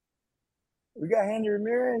 We got Handy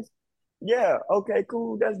Ramirez? Yeah, okay,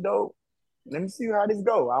 cool, that's dope. Let me see how this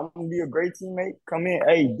go. I'm gonna be a great teammate. Come in,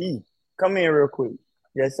 hey D, come in real quick.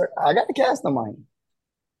 Yes, sir. I got the cast on mine.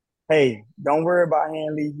 Hey, don't worry about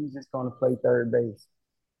Hanley. He's just gonna play third base."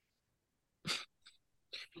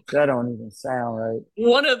 That don't even sound right.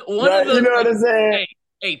 One of the, you know what I'm saying?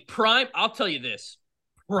 Hey, prime. I'll tell you this: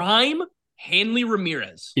 prime Hanley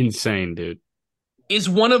Ramirez, insane, dude, is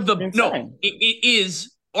one of the it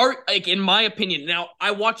is like, in my opinion. Now,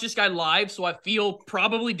 I watch this guy live, so I feel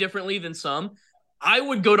probably differently than some. I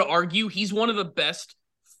would go to argue he's one of the best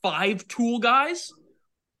 5-tool guys,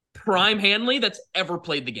 prime Hanley, that's ever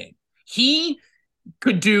played the game. He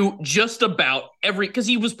could do just about because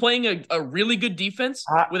he was playing a really good defense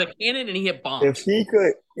with a cannon and he hit bombs. If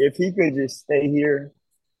he could just stay here,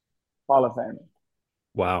 Hall of Famer.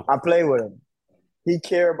 Wow. I play with him. He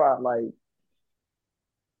care about like.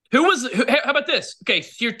 How about this? Okay,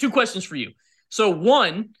 here are 2 questions for you. So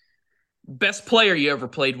 1, best player you ever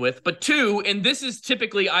played with, but 2, and this is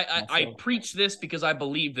typically I preach this because I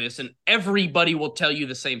believe this, and everybody will tell you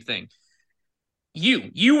the same thing.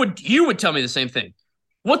 You would tell me the same thing.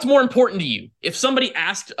 What's more important to you? If somebody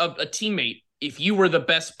asked a teammate if you were the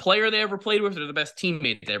best player they ever played with or the best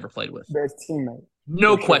teammate they ever played with? Best teammate.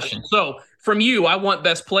 No question. So from you, I want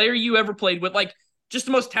best player you ever played with, like just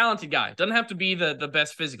the most talented guy. Doesn't have to be the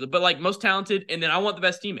best physically, but like most talented. And then I want the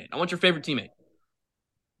best teammate. I want your favorite teammate.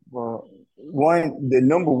 Well, the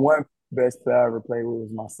number 1 best player I ever played with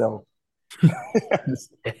was myself.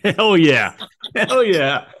 Hell yeah. Hell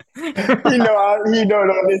yeah. Though,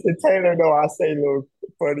 listen, Taylor, though, I say little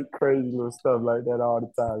funny, crazy little stuff like that all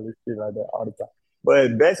the time. This shit like that all the time.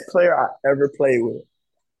 But best player I ever played with.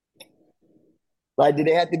 Like, did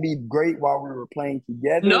it have to be great while we were playing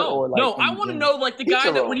together, No, or like no, I in want to general? know like the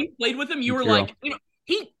guy that when Ichiro, you played with him, you were Ichiro. like,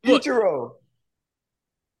 he look, Ichiro,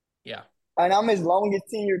 yeah. and I'm his longest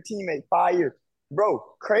tenure teammate, 5 years, bro.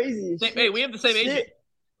 Crazy as Hey, shit. we have the same agent. Shit,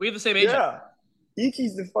 We have the same agent. yeah.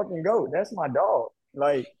 Ichi's the fucking goat. That's my dog.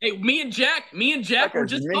 Like Hey, me and Jack like were a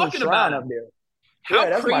just mini talking about shrine up him. there. How Yeah,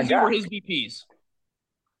 that's my crazy guy. were his BPs?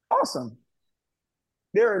 Awesome.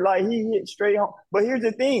 They're like he hit straight home. But here's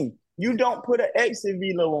the thing: you don't put an X in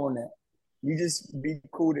velo on that. You just be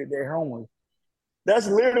cool that they're homers. That's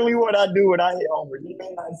literally what I do when I hit homers. You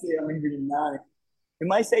may not say 109. It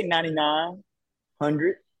might say 99,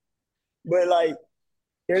 100. But like,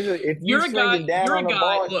 if you You're a swing guy. it down You're a on the guy.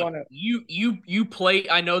 ball, it's Look, gonna. you play.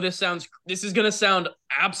 I know this is gonna sound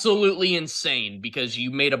absolutely insane because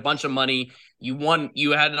you made a bunch of money. You won.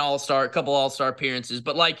 You had a couple all-star appearances,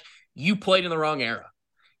 but like you played in the wrong era.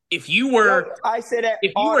 If you Yo, were, I say that if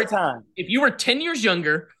you all were, the time. if you were 10 years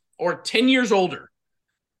younger or 10 years older,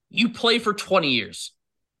 you play for 20 years.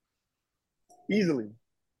 Easily.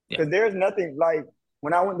 Yeah. Because there's nothing like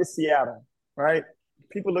when I went to Seattle, right?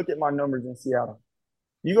 People look at my numbers in Seattle.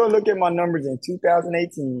 You go look at my numbers in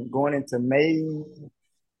 2018, going into May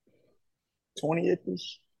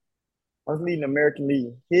 20th-ish. I was leading the American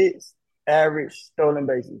League. Hits, average, stolen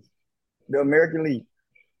bases. The American League.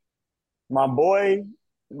 My boy,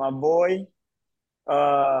 who's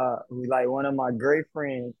like one of my great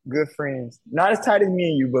friends, good friends. Not as tight as me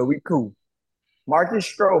and you, but we cool. Marcus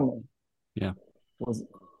Stroman. Yeah. Was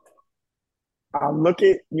I'm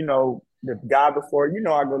looking, the guy before, I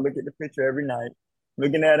go look at the picture every night,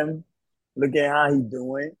 looking at him, looking at how he's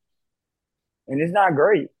doing. And it's not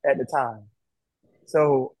great at the time.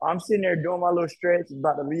 So I'm sitting there doing my little stretch,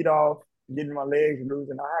 about to lead off, getting my legs loose,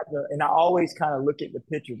 and I always kind of look at the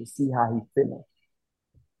picture to see how he's feeling.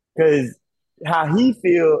 Because how he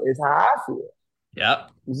feel is how I feel. Yeah.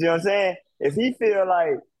 You see what I'm saying? If he feel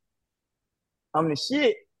like I'm the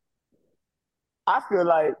shit, I feel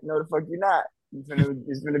like, no, the fuck you not. It's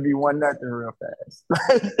gonna be 1-0 real fast.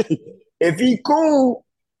 If he cool,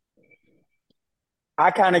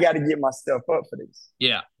 I kind of got to get myself up for this.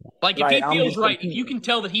 Yeah. Like if he feels right, if you can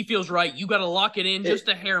tell that he feels right, you got to lock it in just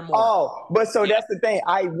a hair more. Oh, but that's the thing.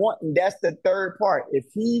 That's the third part. If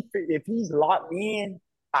he's locked in,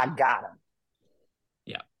 I got him.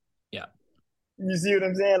 Yeah. Yeah. You see what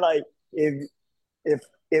I'm saying? Like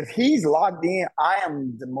if he's locked in, I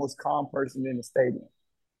am the most calm person in the stadium.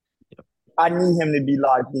 Yep. I need him to be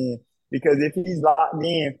locked in because if he's locked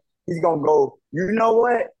in, he's gonna go, you know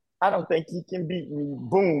what? I don't think he can beat me.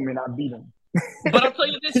 Boom, and I beat him. But I'll tell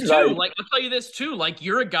you this too. Like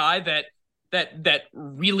you're a guy that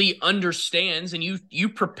really understands and you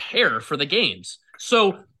prepare for the games.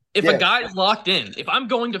 So if a guy's locked in, if I'm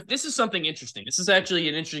going to, this is something interesting. This is actually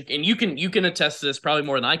an interesting, and you can attest to this probably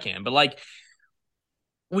more than I can. But like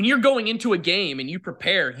when you're going into a game and you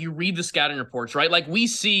prepare, you read the scouting reports, right? Like we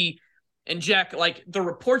see, and Jack, like the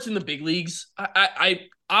reports in the big leagues.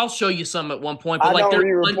 I'll show you some at one point. But I like don't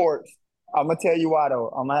read reports. I'm gonna tell you why though.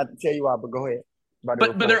 I'm gonna have to tell you why, but go ahead.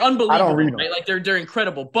 But they're unbelievable. I don't read them. Right? Like they're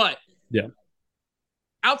incredible. But yeah,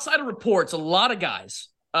 outside of reports, a lot of guys,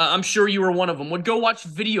 I'm sure you were one of them, would go watch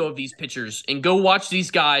video of these pitchers and go watch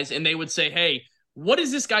these guys, and they would say, "Hey, what is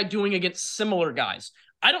this guy doing against similar guys?"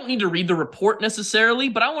 I don't need to read the report necessarily,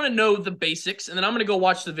 but I want to know the basics, and then I'm going to go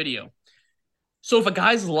watch the video. So if a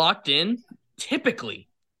guy's locked in, typically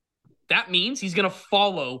that means he's going to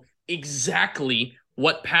follow exactly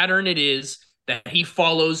what pattern it is that he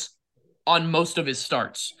follows on most of his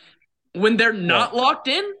starts. When they're not locked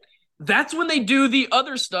in, that's when they do the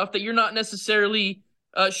other stuff that you're not necessarily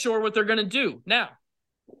sure what they're going to do. Now,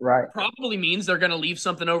 probably means they're going to leave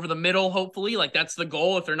something over the middle, hopefully. Like that's the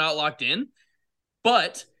goal if they're not locked in.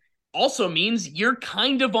 But also means you're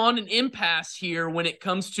kind of on an impasse here when it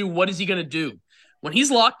comes to what is he going to do. When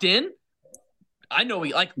he's locked in, I know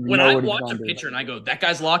when I watch a pitcher and I go, that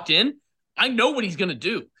guy's locked in, I know what he's going to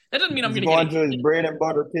do. That doesn't mean I'm going to get into his bread and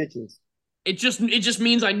butter pitches. It just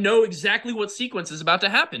means I know exactly what sequence is about to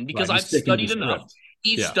happen because I've studied enough.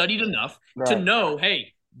 He's studied enough to know,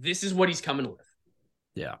 hey, this is what he's coming with.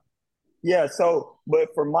 Yeah. Yeah. So, but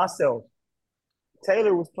for myself,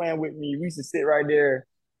 Taylor was playing with me. We used to sit right there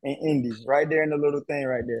in Indy, right there in the little thing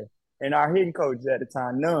right there. And our hitting coach at the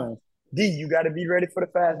time, none. D, you got to be ready for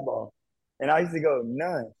the fastball. And I used to go,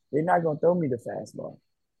 none. They're not going to throw me the fastball.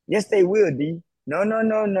 Yes, they will, D. No.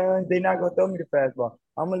 They're not going to throw me the fastball.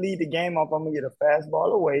 I'm going to lead the game off. I'm going to get a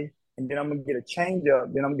fastball away, and then I'm gonna get a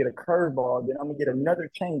changeup, then I'm gonna get a curveball, then I'm gonna get another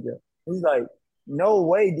changeup. He's like, no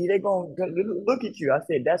way, D. They gonna look at you. I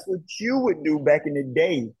said, that's what you would do back in the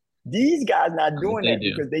day. These guys not doing that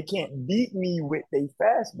because they can't beat me with their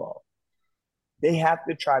fastball. They have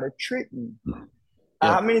to try to trick me. Yep.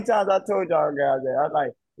 How many times I told y'all guys that? I was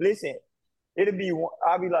like, listen,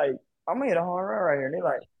 I'll be like, I'm gonna hit a home run right here. And they're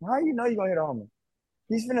like, how you know you're gonna hit a home run?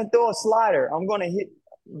 He's gonna throw a slider. I'm gonna hit.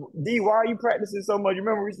 D, why are you practicing so much? You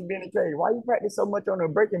remember we used to be in the cage. Why you practice so much on the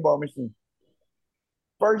breaking ball machine?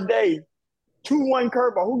 First day, 2-1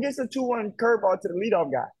 curveball. Who gets a 2-1 curveball to the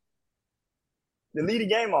leadoff guy? The lead the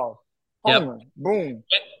game off. Homer. Yep. Boom.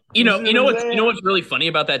 You know what's really funny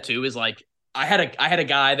about that too is like I had a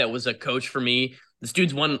guy that was a coach for me. This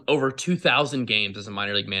dude's won over 2,000 games as a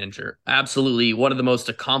minor league manager. Absolutely one of the most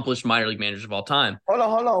accomplished minor league managers of all time. Hold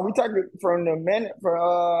on. We talking from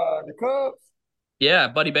the Cubs? Yeah,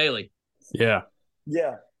 Buddy Bailey. Yeah.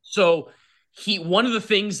 So one of the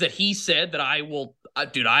things that he said that I will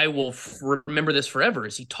remember this forever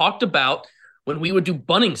is he talked about when we would do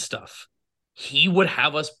bunting stuff, he would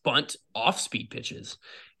have us bunt off-speed pitches.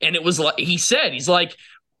 And it was like, he's like,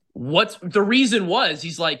 what's the reason was,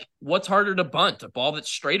 he's like, what's harder to bunt, a ball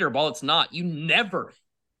that's straight or a ball that's not? You never,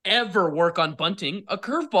 ever work on bunting a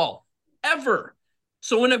curveball, ever.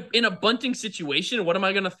 So in a bunting situation, what am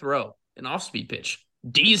I going to throw? An off-speed pitch.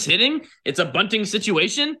 D's hitting, it's a bunting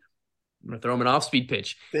situation. I'm going to throw him an off-speed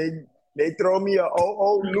pitch. They throw me a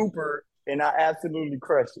 0-0 looper, and I absolutely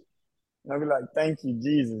crush it. And I'll be like, thank you,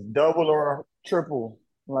 Jesus. Double or triple.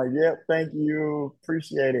 I'm like, yep, thank you.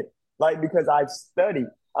 Appreciate it. Like, because I've studied.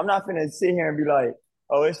 I'm not going to sit here and be like,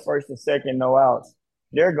 oh, it's first and second, no outs.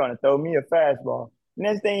 They're going to throw me a fastball.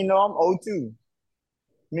 Next thing you know, I'm 0-2.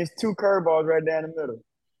 Missed 2 curveballs right down the middle.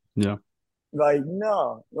 Yeah. Like,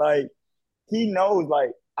 no. Like, he knows,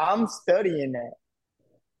 like, I'm studying that.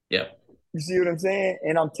 Yeah. You see what I'm saying?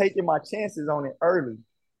 And I'm taking my chances on it early.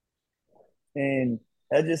 And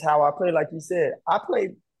that's just how I play. Like you said, I play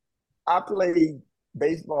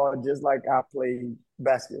baseball just like I play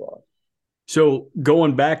basketball. So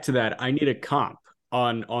going back to that, I need a comp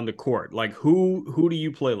on the court. Like who do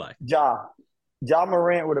you play like? Ja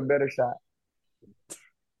Morant with a better shot.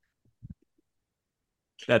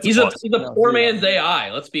 He's a poor man's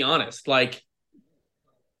AI. Let's be honest. Like,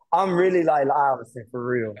 I'm really like Iverson for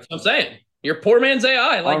real. That's what I'm saying. You're poor man's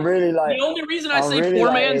AI. Like, I'm really like, the only reason I say really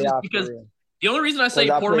poor man's is because the only reason I say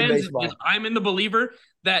poor man's is because I'm in the believer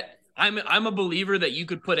that I'm a believer that you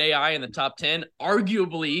could put AI in the top 10.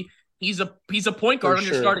 Arguably, he's a point guard on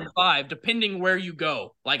your starting 5, depending where you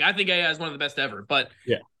go. Like, I think AI is one of the best ever. But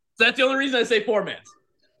yeah, so that's the only reason I say poor man's.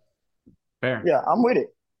 Fair. Yeah, I'm with it.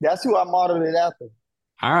 That's who I modeled it after.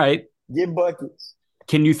 All right. Get buckets.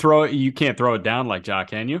 Can you throw it? You can't throw it down like Ja,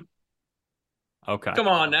 can you? Okay. Come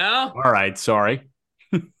on now. All right. Sorry.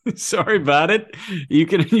 Sorry about it. You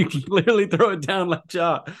can literally throw it down like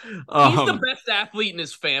Ja. He's the best athlete in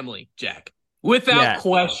his family, Jack. Without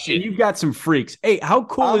question. You've got some freaks. Hey, how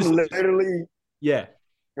cool is literally? Yeah.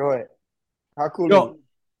 Go ahead. How cool is it?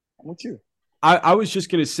 I'm with you. I was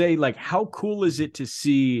just gonna say, like, how cool is it to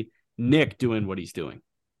see Nick doing what he's doing?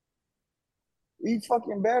 He's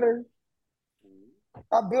fucking better.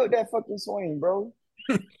 I built that fucking swing, bro.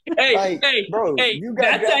 Hey, bro,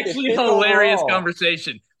 that's actually a hilarious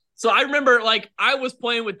conversation. So I remember, like, I was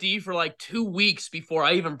playing with D for like 2 weeks before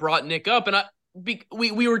I even brought Nick up, and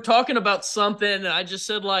we were talking about something, and I just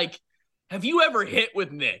said, like, have you ever hit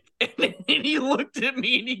with Nick? And he looked at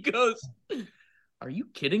me and he goes, are you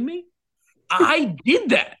kidding me? I did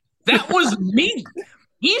that. That was me.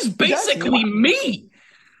 He's basically me.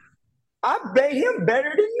 I made him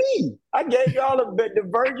better than me. I gave y'all the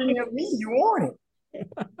version of me you wanted.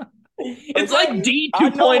 It's like D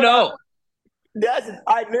 2.0.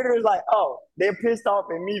 I literally was like, oh, they're pissed off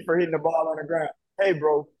at me for hitting the ball on the ground. Hey,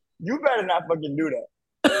 bro, you better not fucking do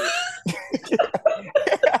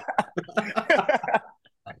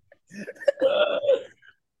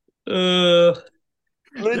that.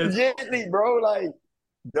 Legitimately, bro, like,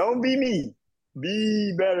 don't be me.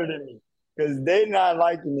 Be better than me. Because they're not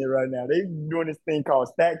liking it right now. They're doing this thing called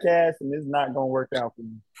StatCast, and it's not going to work out for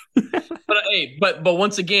me. But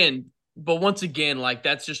once again, like,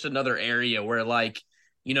 that's just another area where, like,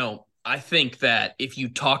 you know, I think that if you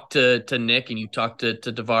talk to Nick and you talk to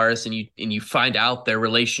Tavares and you find out their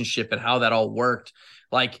relationship and how that all worked,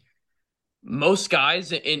 like, most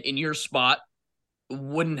guys in your spot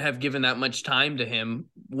wouldn't have given that much time to him,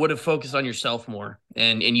 would have focused on yourself more,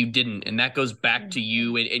 and you didn't, and that goes back to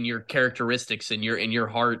you and your characteristics and your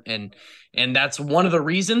heart, and that's one of the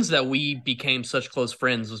reasons that we became such close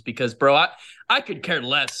friends, was because, bro, I could care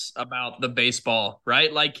less about the baseball,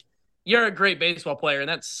 right? Like, you're a great baseball player, and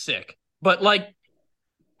that's sick. But like,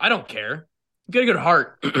 I don't care. You got a good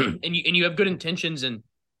heart, and you have good intentions, and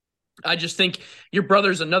I just think your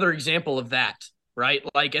brother's another example of that, right?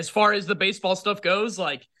 Like, as far as the baseball stuff goes,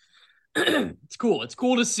 like, it's cool. It's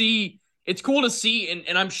cool to see. It's cool to see,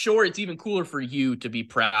 and I'm sure it's even cooler for you to be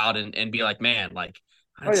proud and be like, man, like,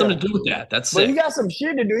 I had something to do with that. That's But sick. he got some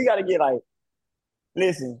shit to do. He got to get like,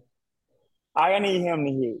 listen, I need him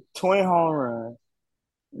to hit 20 home runs.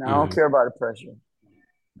 Now, I don't care about the pressure.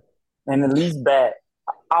 And at least bat.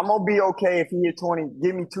 I'm going to be okay if he hit 20.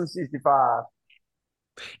 Give me 265.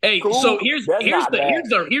 Hey, Cool. so That's not bad.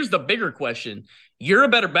 here's the bigger question. You're a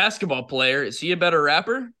better basketball player. Is he a better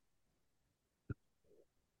rapper?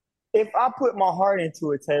 If I put my heart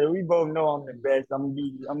into it, Taylor, we both know I'm the best. I'm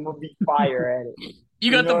gonna be fire at it.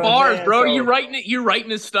 You got know the what I'm bars, saying? bro. So- You're writing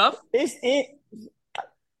his stuff. It's it.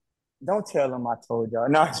 Don't tell him I told y'all.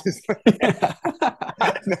 No, just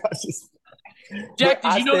no, just. Jack, But did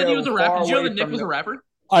I you know that he stay was a far rapper? Did you know away that Nick from was a the- rapper?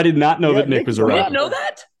 I did not know Yeah, that Nick was a Nick You rapper. didn't know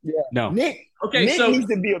that? No. Nick Okay, so needs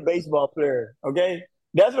to be a baseball player. Okay,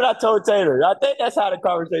 that's what I told Taylor. I think that's how the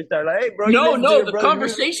conversation started. Like, hey, bro, you listen to no, your the brother's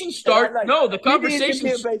conversation music? started. And I'm like, No, the he needs to conversation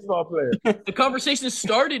be a baseball player. the conversation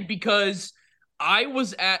started because I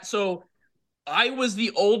was I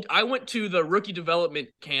went to the rookie development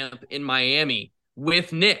camp in Miami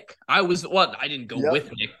with Nick. I didn't go Yep.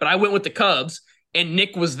 with Nick, but I went with the Cubs and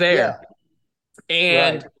Nick was there.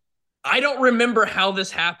 And Right. I don't remember how this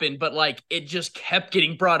happened, but like it just kept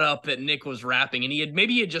getting brought up that Nick was rapping and he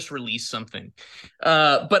had just released something.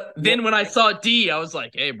 But then when I saw D, I was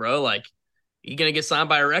like, hey bro, like, you gonna get signed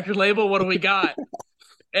by a record label? What do we got?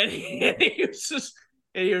 And he was just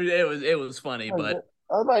it was funny, but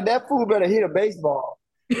I was like, that fool better hit a baseball.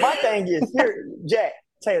 My thing is, here, Jack,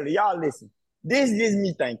 Taylor, y'all listen. This gets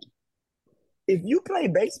me thinking. If you play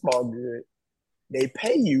baseball good, they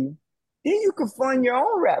pay you, then you can fund your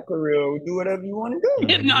own rap career or do whatever you want to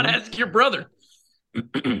do. and not ask your brother.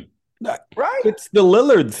 Right? It's the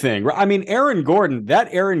Lillard thing. I mean, that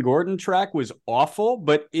Aaron Gordon track was awful,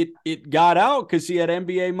 but it got out because he had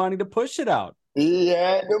NBA money to push it out. He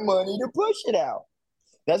had the money to push it out.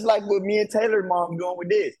 That's like what me and Taylor mom doing with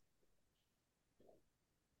this.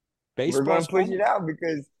 We're going to push it out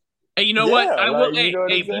because Hey, you know what? Yeah, I will. like, you Hey, know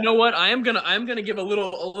what I'm you saying? know what? I'm gonna give a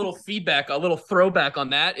little feedback, a little throwback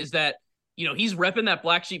on that. Is that he's repping that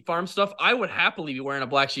Black Sheep Farm stuff. I would happily be wearing a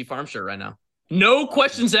Black Sheep Farm shirt right now. No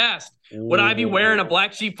questions asked. Would I be wearing a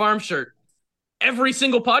Black Sheep Farm shirt every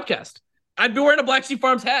single podcast? I'd be wearing a Black Sheep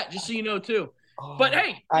Farms hat, just so you know too. But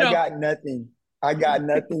hey, I got nothing. I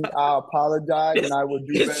apologize, and I will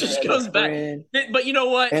do it better just as goes a back. friend. But you know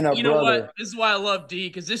what? And a You know brother. what? This is why I love D,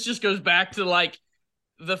 because this just goes back to like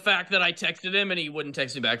the fact that I texted him and he wouldn't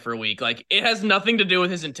text me back for a week. Like, it has nothing to do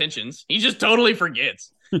with his intentions. He just totally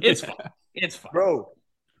forgets. It's fine. It's fine. Bro,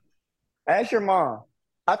 ask your mom.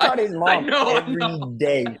 I talk to his mom every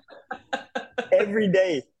day. Every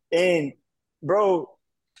day. And, bro,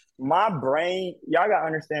 my brain, y'all got to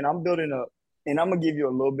understand, I'm building up, and I'm going to give you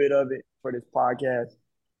a little bit of it for this podcast.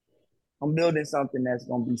 I'm building something that's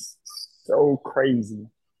going to be so crazy.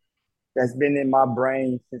 That's been in my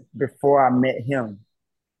brain since before I met him.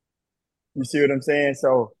 You see what I'm saying?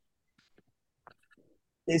 So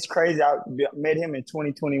it's crazy. I met him in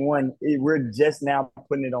 2021. We're just now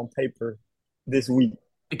putting it on paper this week.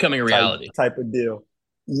 Becoming a reality. Type of deal.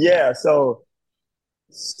 Yeah. So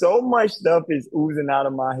much stuff is oozing out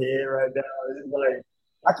of my head right now. It's like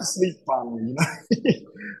I can sleep finally.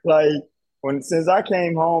 Like since I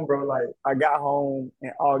came home, bro. Like I got home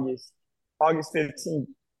in August 15th.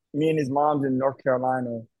 Me and his mom's in North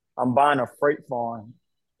Carolina. I'm buying a freight farm.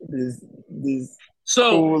 This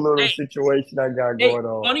cool little situation I got going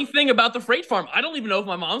on. Funny thing about the freight farm, I don't even know if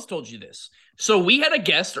my mom's told you this. So we had a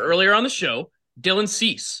guest earlier on the show, Dylan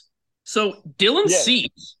Cease. So Dylan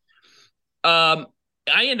Cease, I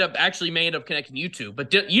may end up connecting you two,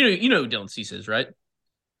 but you know who Dylan Cease is, right?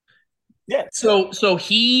 Yeah. So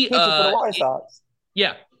he for the White Sox.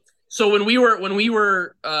 Yeah. So when he was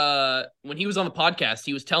on the podcast,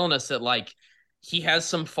 he was telling us that like he has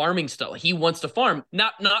some farming stuff. He wants to farm,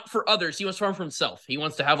 not for others. He wants to farm for himself. He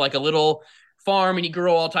wants to have like a little farm and he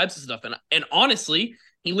grow all types of stuff. And honestly,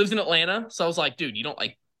 he lives in Atlanta. So I was like, dude,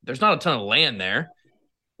 there's not a ton of land there.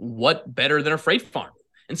 What better than a freight farm?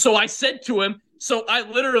 And so I said to him,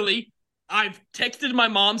 I've texted my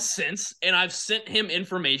mom since, and I've sent him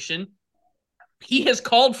information. He has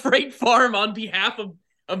called Freight Farm on behalf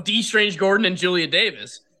of D. Strange Gordon and Julia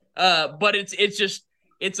Davis. But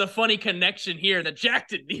it's a funny connection here that Jack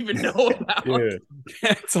didn't even know about. Dude,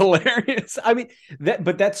 that's hilarious. I mean,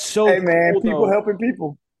 that's so. Hey man, cool, people though. helping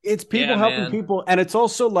people. It's people Yeah, helping man. people. And it's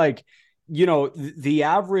also like, the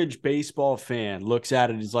average baseball fan looks at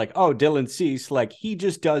it as like, oh, Dylan Cease, like he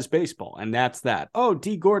just does baseball and that's that. Oh,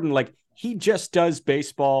 D Gordon, like he just does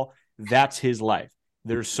baseball. That's his life.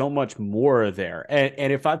 There's so much more there.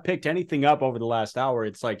 And if I picked anything up over the last hour,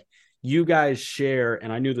 it's like you guys share,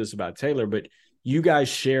 and I knew this about Taylor, but you guys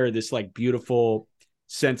share this like beautiful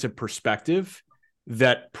sense of perspective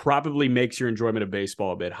that probably makes your enjoyment of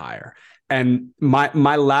baseball a bit higher. And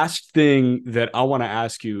my last thing that I want to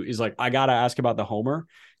ask you is like, I got to ask about the homer,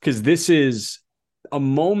 because this is a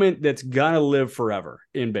moment that's going to live forever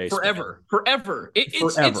in baseball. Forever. It's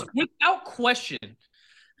without question.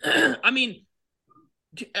 I mean,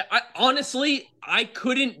 honestly, I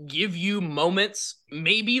couldn't give you moments,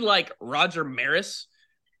 maybe like Roger Maris.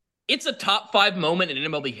 It's a top 5 moment in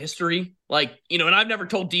MLB history. Like, and I've never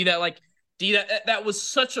told D that, like, D, that was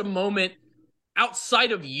such a moment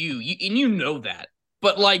outside of you, and you know that.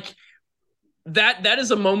 But like that is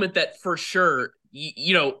a moment that for sure,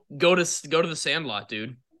 go to the Sandlot,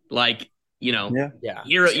 dude. Like, Yeah.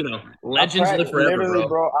 You're, legends live forever, literally,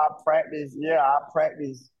 bro. I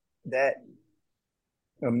practice that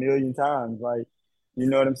a million times. Like, you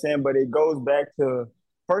know what I'm saying? But it goes back to,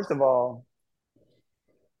 first of all,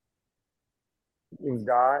 it was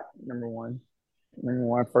God, number one. Number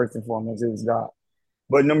one, first and foremost, it was God.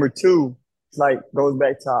 But number two, it's like goes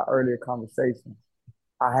back to our earlier conversation.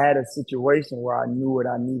 I had a situation where I knew what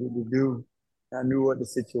I needed to do. I knew what the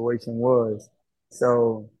situation was.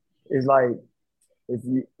 So it's like,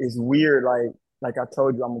 it's weird. Like I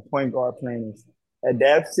told you, I'm a point guard playing this. And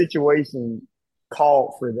that situation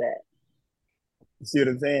called for that. You see what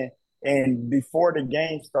I'm saying? And before the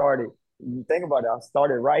game started, you think about it, I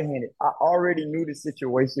started right-handed. I already knew the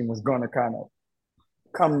situation was going to kind of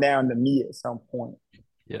come down to me at some point.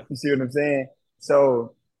 Yeah. You see what I'm saying?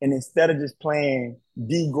 So, and instead of just playing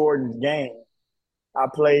D Gordon's game, I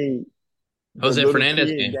played Jose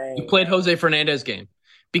Fernandez game. You played Jose Fernandez game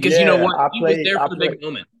because you know what? He was there for the big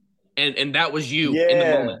moment, and that was you in the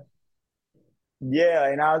moment. Yeah,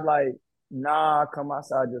 and I was like, nah, come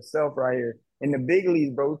outside yourself right here. In the big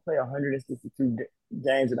leagues, bro, we play 162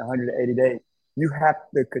 games in 180 days. You have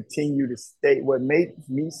to continue to stay. What makes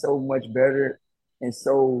me so much better and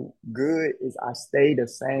so good is I stay the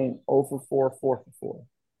same 0 for 4, 4 for 4.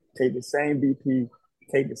 Take the same BP,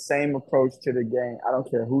 take the same approach to the game. I don't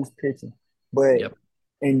care who's pitching. But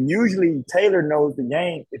and usually Taylor knows the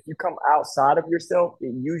game. If you come outside of yourself,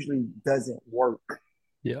 it usually doesn't work.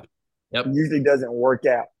 Yeah. Yep. It usually doesn't work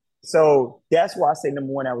out. So that's why I say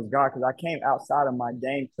number one, that was God, because I came outside of my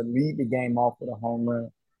game to lead the game off with a home run.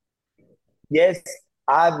 Yes,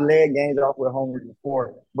 I've led games off with a home run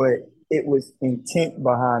before, but it was intent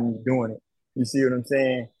behind me doing it. You see what I'm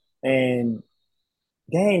saying? And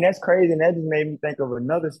dang, that's crazy. And that just made me think of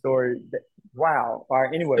another story. Wow. All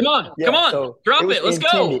right, anyway. Come on. So drop it. Let's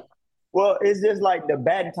go. Well, it's just like the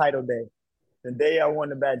batting title day. The day I won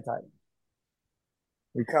the batting title.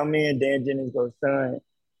 We come in, Dan Jennings goes, son,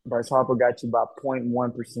 Bryce Harper got you by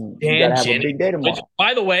 0.1%. You got to have a big day tomorrow.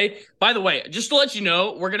 By the way, just to let you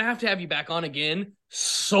know, we're going to have you back on again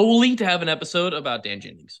solely to have an episode about Dan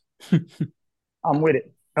Jennings. I'm with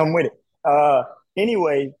it.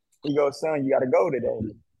 Anyway, he goes, son, you got to go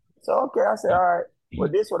today. So, okay, I said, all right, well,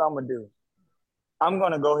 this is what I'm going to do. I'm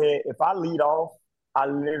going to go ahead. If I lead off, I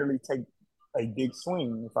literally take a big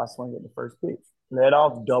swing if I swing at the first pitch. Let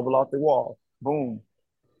off, double off the wall. Boom.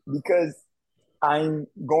 Because I'm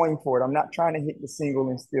going for it. I'm not trying to hit the single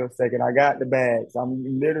and steal second. I got the bags.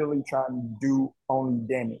 I'm literally trying to do only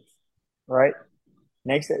damage. Right?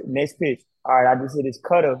 Next pitch. All right, I just hit his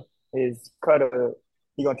cutter. He's going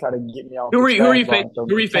to try to get me off. Who are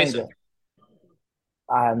you facing?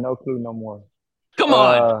 I have no clue no more. Come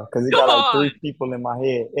on. Because it got like 3 people in my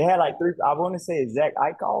head. It had like 3. I want to say Zach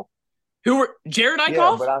Eichhoff. Who were Jared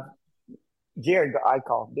Eichhoff? Yeah, but Jared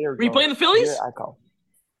Eichhoff. Were you playing the Phillies? Jared Eichhoff.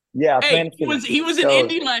 Yeah, he was in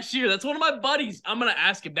Indy last year. That's one of my buddies. I'm gonna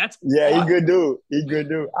ask him. He's good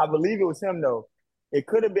dude. I believe it was him though. It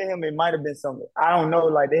could have been him. It might have been something. I don't know.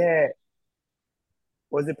 Like they had.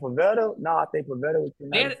 Was it Pavetta? No, I think Pavetta was.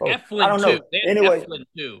 They had Eflin I don't know. Too. Anyway, Eflin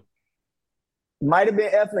too. Might have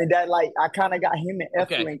been Eflin. That like I kind of got him and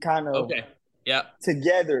Eflin kind of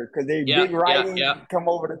together because they big writing come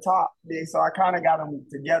over the top. So I kind of got them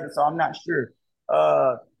together. So I'm not sure.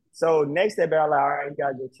 So next step, I'm like, all right, you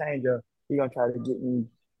got your changeup. He's gonna try to get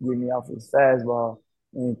me off his fastball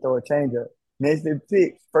and throw a changeup. Next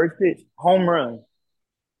pitch, first pitch, home run.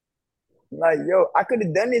 Like, yo, I could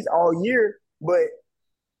have done this all year, but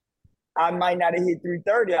I might not have hit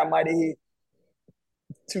 330. I might have hit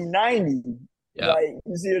 290. Yeah. Like,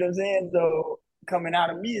 you see what I'm saying? So coming out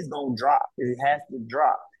of me is gonna drop. It has to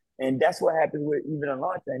drop. And that's what happens with even a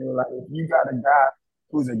launch angle. Like if you got a guy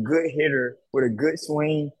who's a good hitter with a good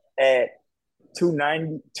swing at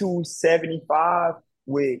 290, 275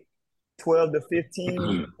 with 12 to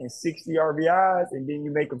 15 and 60 RBIs, and then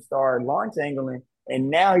you make him start launch angling,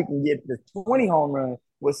 and now he can get the 20 home run.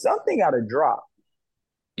 Well, something got to drop.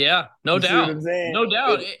 Yeah, no You see what doubt. I'm saying? No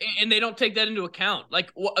doubt. And they don't take that into account.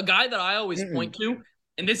 Like a guy that I always point to,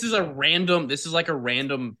 and this is like a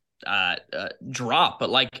random drop,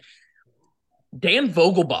 but like Dan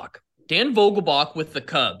Vogelbach with the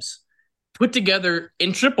Cubs put together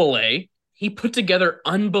in AAA, he put together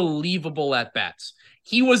unbelievable at-bats.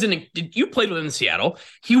 He wasn't – you played with him in Seattle.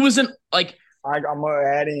 He wasn't like – I'm going to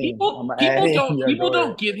add in. People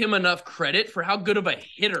don't give him enough credit for how good of a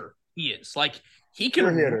hitter he is. Like, he can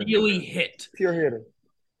really hit. Pure hitter.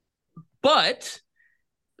 But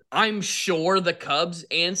I'm sure the Cubs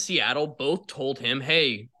and Seattle both told him,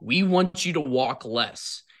 hey, we want you to walk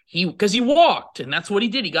less. Because he walked, and that's what he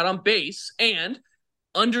did. He got on base, and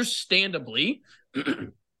understandably,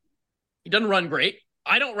 he doesn't run great.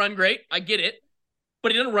 I don't run great. I get it.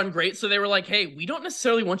 But he doesn't run great. So they were like, hey, we don't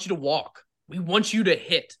necessarily want you to walk. We want you to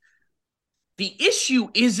hit. The issue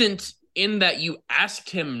isn't in that you asked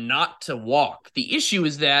him not to walk. The issue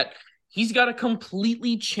is that he's got to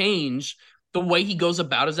completely change the way he goes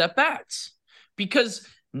about his at-bats. Because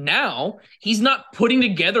now he's not putting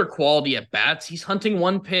together quality at-bats. He's hunting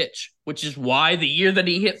one pitch, which is why the year that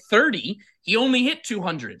he hit 30, he only hit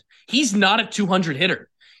 200. He's not a 200 hitter.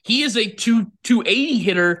 He is a 280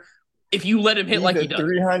 hitter if you let him hit like he does.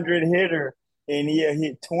 300 hitter, and he'll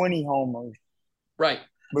hit 20 homers. Right.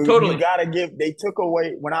 But totally. You got to give – they took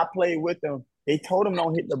away – when I played with them, they told him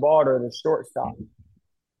don't hit the ball to the shortstop.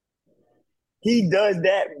 He does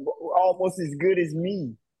that almost as good as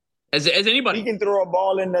me. As anybody. He can throw a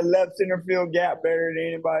ball in the left center field gap better than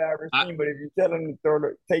anybody I've ever seen. But if you tell him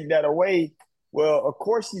to take that away, well, of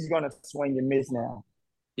course he's going to swing and miss now.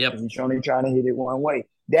 Yep. He's only trying to hit it one way.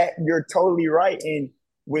 That you're totally right. And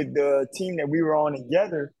with the team that we were on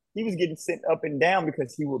together, he was getting sent up and down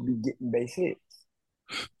because he would be getting base hits.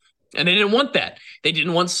 And they didn't want that. They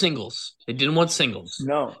didn't want singles.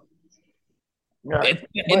 No. And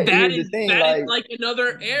that is like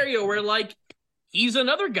another area where like he's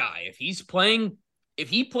another guy. If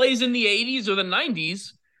he plays in the 80s or the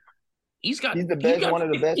 90s, he's the best, one of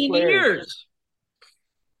the best players.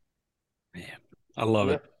 Man, I love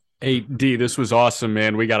it. Hey, D, this was awesome,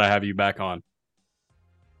 man. We got to have you back on.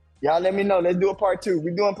 Y'all let me know. Let's do a part 2.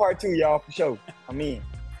 We're doing part 2, y'all, for sure. I'm in.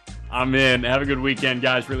 I'm in. Have a good weekend,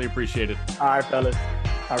 guys. Really appreciate it. All right, fellas.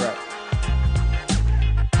 All right.